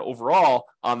 25% down overall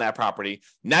on that property,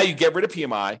 now you get rid of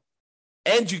PMI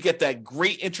and you get that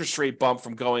great interest rate bump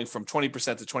from going from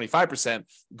 20% to 25%,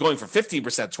 going from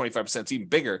 15% to 25% is even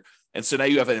bigger. And so now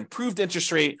you have an improved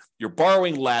interest rate, you're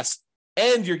borrowing less,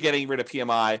 and you're getting rid of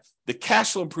PMI. The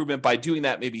cash flow improvement by doing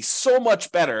that may be so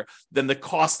much better than the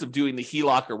cost of doing the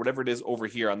HELOC or whatever it is over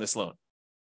here on this loan.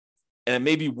 And it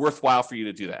may be worthwhile for you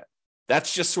to do that.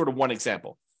 That's just sort of one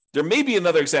example. There may be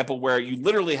another example where you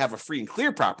literally have a free and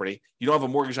clear property, you don't have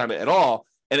a mortgage on it at all,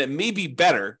 and it may be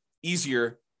better,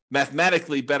 easier,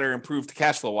 mathematically better improved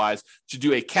cash flow wise to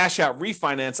do a cash out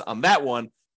refinance on that one,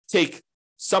 take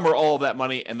some or all of that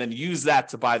money, and then use that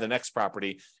to buy the next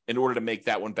property in order to make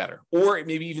that one better. Or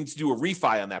maybe even to do a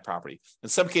refi on that property. In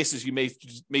some cases, you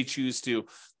may choose to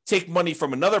take money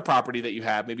from another property that you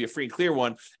have, maybe a free and clear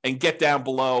one, and get down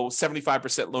below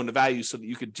 75% loan to value so that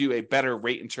you could do a better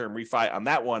rate and term refi on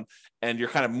that one. And you're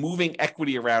kind of moving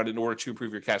equity around in order to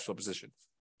improve your cash flow position.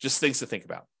 Just things to think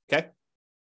about, okay?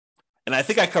 And I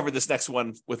think I covered this next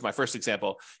one with my first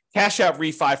example, cash out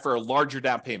refi for a larger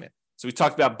down payment. So we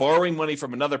talked about borrowing money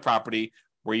from another property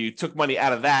where you took money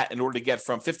out of that in order to get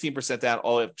from 15% down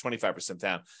all the way up to 25%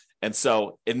 down. And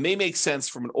so it may make sense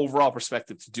from an overall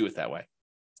perspective to do it that way.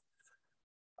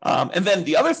 And then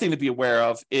the other thing to be aware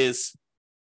of is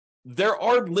there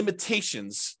are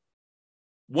limitations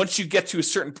once you get to a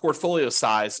certain portfolio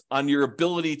size on your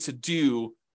ability to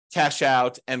do cash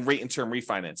out and rate and term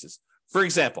refinances. For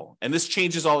example, and this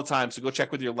changes all the time, so go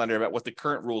check with your lender about what the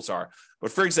current rules are.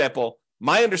 But for example,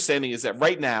 my understanding is that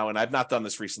right now, and I've not done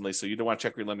this recently, so you don't want to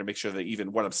check with your lender, make sure that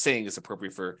even what I'm saying is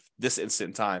appropriate for this instant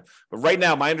in time. But right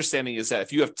now, my understanding is that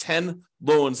if you have 10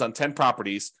 loans on 10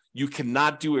 properties, you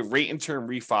cannot do a rate and term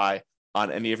refi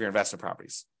on any of your investment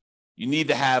properties. You need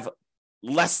to have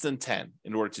less than 10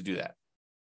 in order to do that.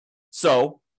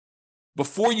 So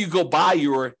before you go buy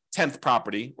your 10th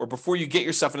property, or before you get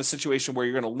yourself in a situation where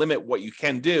you're going to limit what you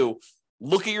can do,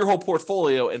 look at your whole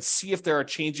portfolio and see if there are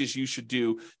changes you should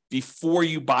do before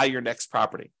you buy your next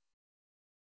property.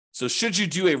 So should you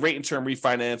do a rate and term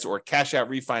refinance or a cash out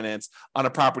refinance on a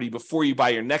property before you buy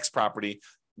your next property,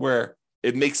 where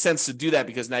it makes sense to do that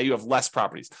because now you have less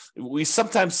properties? We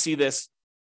sometimes see this,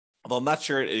 although I'm not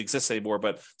sure it exists anymore,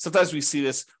 but sometimes we see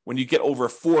this when you get over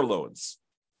 4 loans.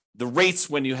 The rates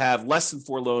when you have less than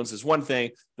 4 loans is one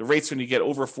thing. The rates when you get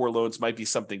over 4 loans might be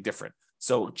something different.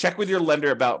 So check with your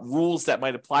lender about rules that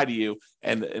might apply to you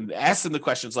and ask them the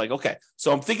questions like, okay,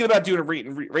 so I'm thinking about doing a rate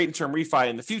and term refi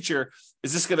in the future.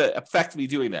 Is this going to affect me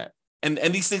doing that? And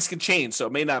these things can change. So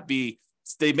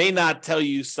they may not tell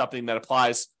you something that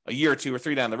applies a year or 2 or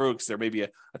 3 down the road because there may be a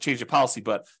change of policy,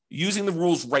 but using the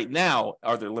rules right now,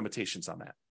 are there limitations on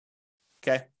that?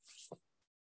 Okay.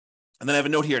 And then I have a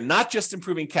note here, not just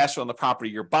improving cash flow on the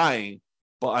property you're buying,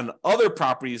 but on other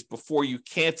properties before you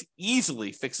can't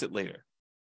easily fix it later.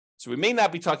 So we may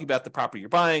not be talking about the property you're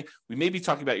buying. We may be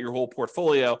talking about your whole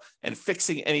portfolio and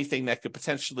fixing anything that could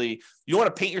potentially, you don't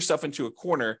want to paint yourself into a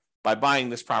corner by buying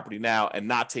this property now and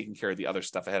not taking care of the other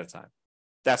stuff ahead of time.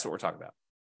 That's what we're talking about.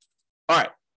 All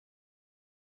right.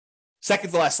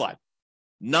 Second to last slide,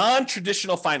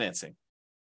 non-traditional financing.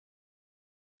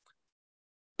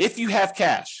 If you have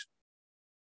cash,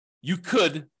 you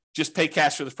could just pay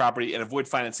cash for this property and avoid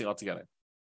financing altogether.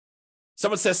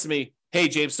 Someone says to me, hey,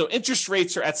 James, so interest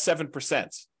rates are at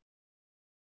 7%.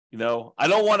 I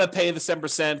don't want to pay the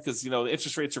 7% because, the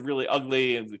interest rates are really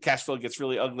ugly and the cash flow gets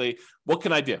really ugly. What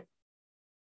can I do?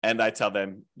 And I tell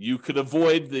them, you could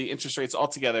avoid the interest rates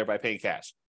altogether by paying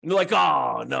cash. And they're like,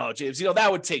 oh, no, James,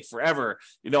 that would take forever.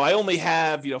 I only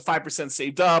have, 5%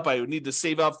 saved up. I would need to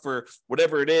save up for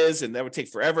whatever it is. And that would take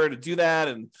forever to do that.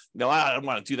 And, I don't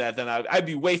want to do that. Then I'd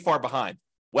be way far behind.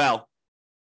 Well,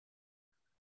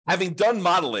 having done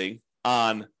modeling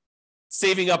on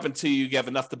saving up until you have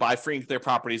enough to buy free and clear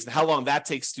properties and how long that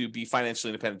takes to be financially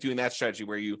independent, doing that strategy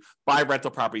where you buy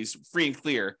rental properties free and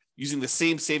clear using the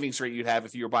same savings rate you'd have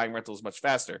if you were buying rentals much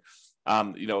faster,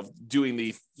 doing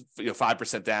the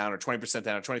 5% down or 20%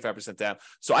 down or 25% down.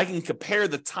 So I can compare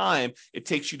the time it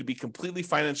takes you to be completely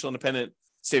financially independent,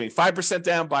 saving 5%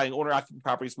 down, buying owner-occupied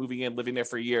properties, moving in, living there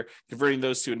for a year, converting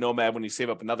those to a nomad when you save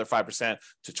up another 5%,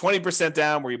 to 20%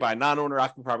 down, where you buy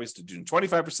non-owner-occupied properties, to doing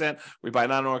 25%, where you buy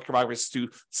non-owner-occupied properties, to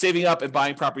saving up and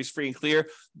buying properties free and clear.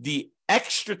 The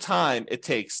extra time it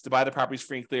takes to buy the properties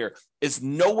free and clear is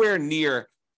nowhere near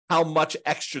how much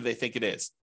extra they think it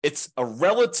is. It's a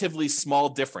relatively small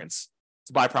difference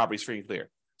to buy properties free and clear.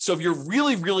 So if you're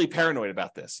really, really paranoid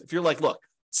about this, if you're like, look,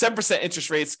 7% interest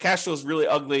rates, cash flow is really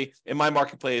ugly in my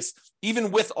marketplace,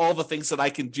 even with all the things that I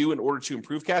can do in order to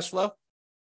improve cash flow,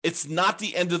 it's not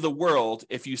the end of the world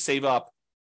if you save up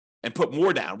and put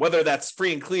more down, whether that's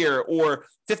free and clear or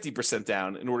 50%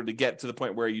 down in order to get to the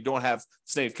point where you don't have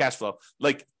negative cash flow.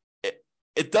 Like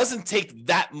it doesn't take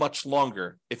that much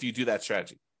longer if you do that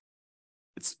strategy.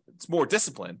 It's more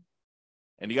discipline,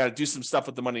 and you got to do some stuff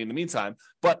with the money in the meantime.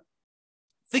 But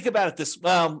think about it this.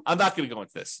 Well, I'm not going to go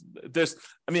into this.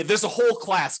 There's a whole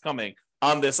class coming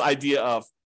on this idea of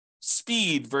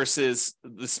speed versus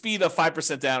the speed of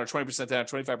 5% down or 20% down,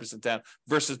 25% down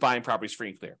versus buying properties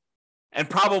free and clear. And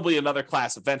probably another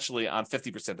class eventually on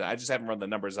 50% down. I just haven't run the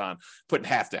numbers on putting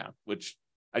half down, which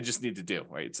I just need to do,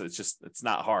 right? So it's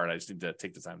not hard. I just need to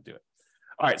take the time to do it.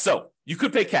 All right. So you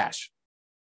could pay cash,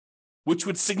 which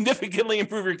would significantly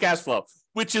improve your cash flow,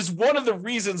 which is one of the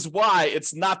reasons why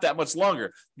it's not that much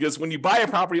longer. Because when you buy a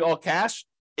property all cash,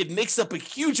 it makes up a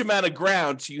huge amount of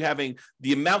ground to you having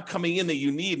the amount coming in that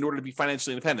you need in order to be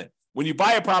financially independent. When you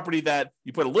buy a property that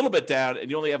you put a little bit down and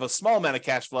you only have a small amount of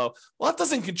cash flow, well, that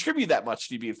doesn't contribute that much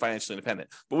to you being financially independent.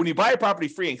 But when you buy a property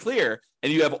free and clear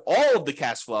and you have all of the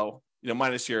cash flow,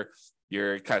 minus your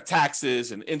kind of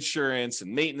taxes and insurance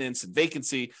and maintenance and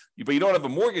vacancy, but you don't have a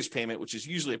mortgage payment, which is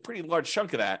usually a pretty large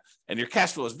chunk of that, and your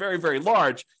cash flow is very, very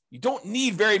large, you don't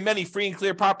need very many free and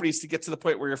clear properties to get to the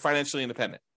point where you're financially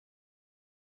independent.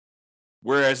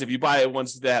 Whereas if you buy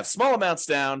ones that have small amounts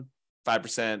down,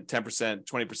 5%, 10%,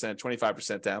 20%,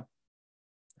 25% down,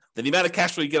 then the amount of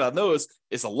cash flow you get on those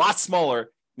is a lot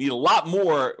smaller. You need a lot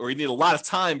more, or you need a lot of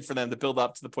time for them to build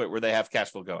up to the point where they have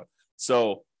cash flow going.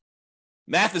 So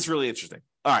math is really interesting.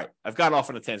 All right, I've gone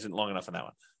off on a tangent long enough on that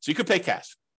one. So you could pay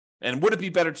cash. And would it be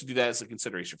better to do that as a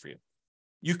consideration for you?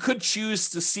 You could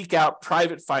choose to seek out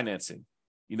private financing.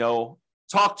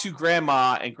 Talk to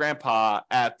grandma and grandpa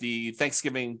at the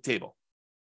Thanksgiving table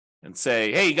and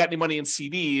say, hey, you got any money in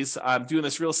CDs? I'm doing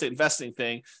this real estate investing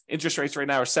thing. Interest rates right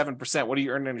now are 7%. What are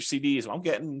you earning on your CDs? Well, I'm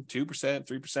getting 2%,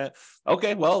 3%.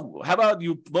 Okay, well, how about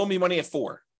you loan me money at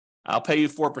 4%? I'll pay you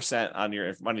 4% on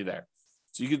your money there.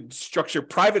 So you could structure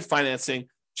private financing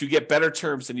to get better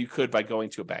terms than you could by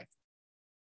going to a bank.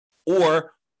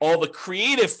 Or all the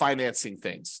creative financing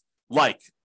things like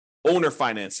owner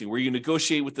financing, where you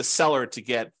negotiate with the seller to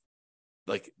get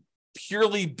like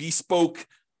purely bespoke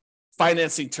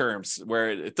financing terms, where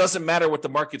it doesn't matter what the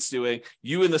market's doing.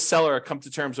 You and the seller come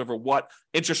to terms over what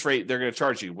interest rate they're going to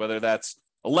charge you, whether that's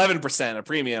 11% a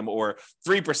premium or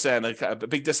 3% a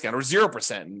big discount or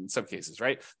 0% in some cases,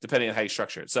 right? Depending on how you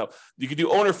structure it. So you could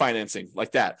do owner financing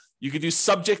like that. You could do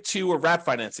subject to or wrap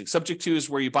financing. Subject to is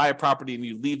where you buy a property and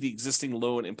you leave the existing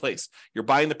loan in place. You're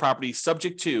buying the property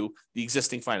subject to the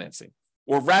existing financing.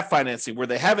 Or wrap financing, where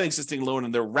they have an existing loan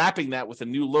and they're wrapping that with a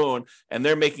new loan and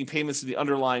they're making payments to the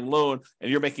underlying loan and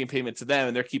you're making a payment to them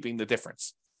and they're keeping the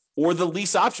difference. Or the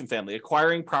lease option family,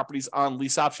 acquiring properties on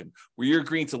lease option, where you're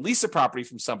agreeing to lease a property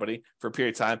from somebody for a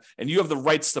period of time and you have the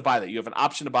rights to buy that. You have an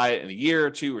option to buy it in a year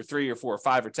or 2 or 3 or 4 or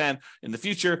 5 or 10 in the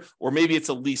future. Or maybe it's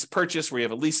a lease purchase where you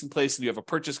have a lease in place and you have a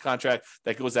purchase contract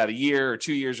that goes out a year or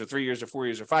 2 years or 3 years or 4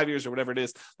 years or 5 years or whatever it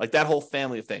is, like that whole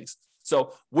family of things.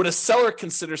 So would a seller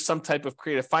consider some type of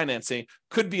creative financing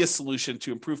could be a solution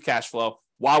to improve cash flow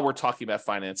while we're talking about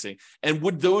financing? And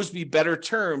would those be better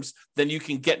terms than you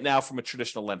can get now from a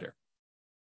traditional lender?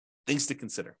 Things to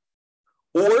consider.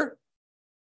 Or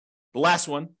the last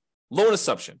one, loan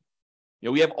assumption.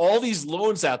 We have all these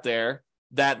loans out there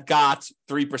that got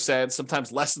 3%,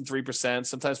 sometimes less than 3%,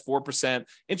 sometimes 4%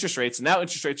 interest rates. And now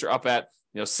interest rates are up at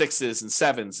 6s and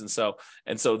 7s.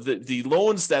 And so the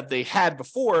loans that they had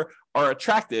before are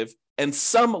attractive, and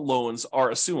some loans are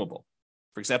assumable.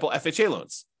 For example, FHA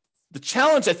loans. The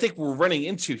challenge I think we're running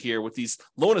into here with these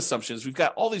loan assumptions, we've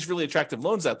got all these really attractive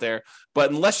loans out there,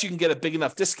 but unless you can get a big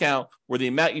enough discount where the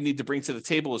amount you need to bring to the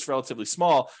table is relatively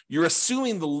small, you're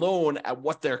assuming the loan at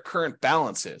what their current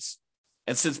balance is.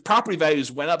 And since property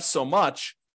values went up so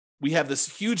much, we have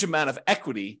this huge amount of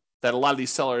equity that a lot of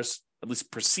these sellers at least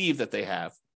perceive that they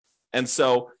have. And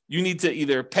so you need to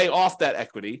either pay off that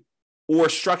equity or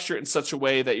structure it in such a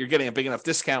way that you're getting a big enough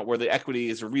discount where the equity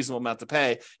is a reasonable amount to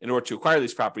pay in order to acquire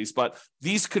these properties. But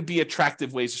these could be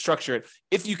attractive ways to structure it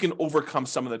if you can overcome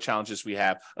some of the challenges we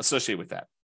have associated with that.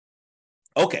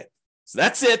 Okay, so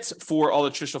that's it for all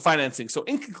the traditional financing. So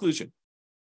in conclusion,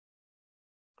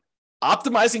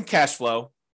 optimizing cash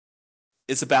flow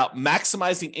is about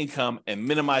maximizing income and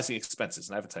minimizing expenses.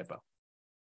 And I have a typo.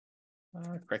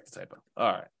 Correct the typo.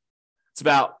 All right. It's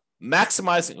about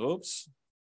maximizing,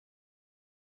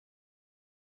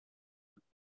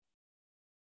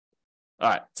 All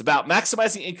right, it's about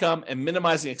maximizing income and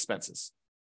minimizing expenses.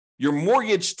 Your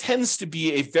mortgage tends to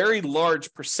be a very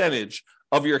large percentage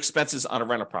of your expenses on a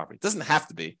rental property. It doesn't have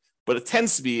to be, but it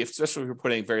tends to be, especially if you're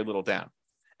putting very little down.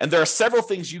 And there are several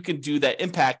things you can do that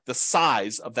impact the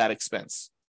size of that expense,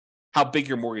 how big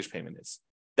your mortgage payment is.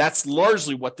 That's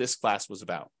largely what this class was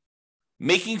about.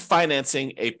 Making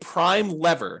financing a prime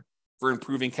lever for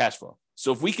improving cash flow.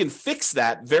 So if we can fix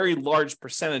that very large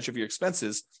percentage of your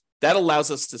expenses, that allows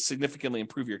us to significantly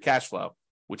improve your cash flow,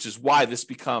 which is why this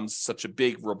becomes such a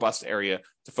big, robust area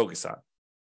to focus on.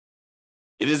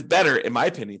 It is better, in my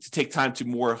opinion, to take time to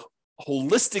more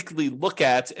holistically look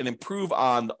at and improve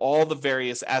on all the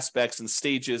various aspects and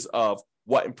stages of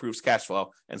what improves cash flow.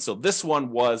 And so this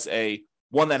one was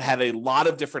one that had a lot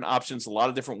of different options, a lot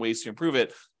of different ways to improve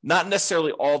it. Not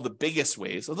necessarily all the biggest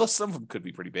ways, although some of them could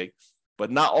be pretty big,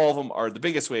 but not all of them are the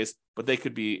biggest ways, but they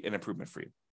could be an improvement for you.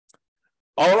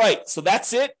 All right, so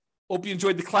that's it. Hope you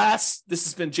enjoyed the class. This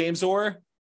has been James Orr.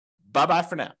 Bye-bye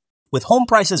for now. With home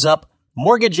prices up,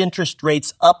 mortgage interest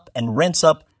rates up, and rents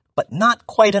up, but not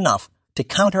quite enough to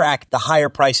counteract the higher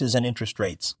prices and interest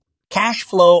rates, cash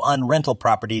flow on rental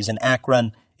properties in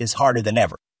Akron is harder than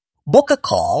ever. Book a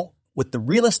call with the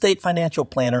Real Estate Financial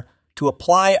Planner to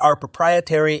apply our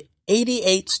proprietary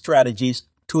 88 strategies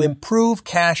to improve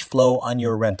cash flow on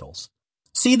your rentals.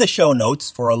 See the show notes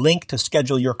for a link to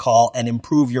schedule your call and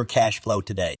improve your cash flow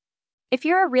today. If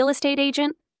you're a real estate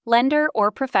agent, lender,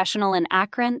 or professional in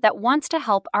Akron that wants to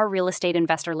help our real estate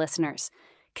investor listeners,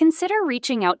 consider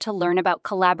reaching out to learn about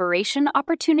collaboration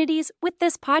opportunities with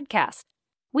this podcast.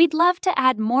 We'd love to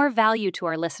add more value to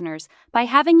our listeners by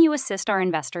having you assist our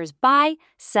investors buy,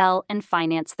 sell, and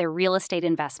finance their real estate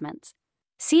investments.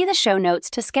 See the show notes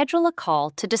to schedule a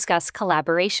call to discuss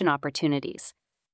collaboration opportunities.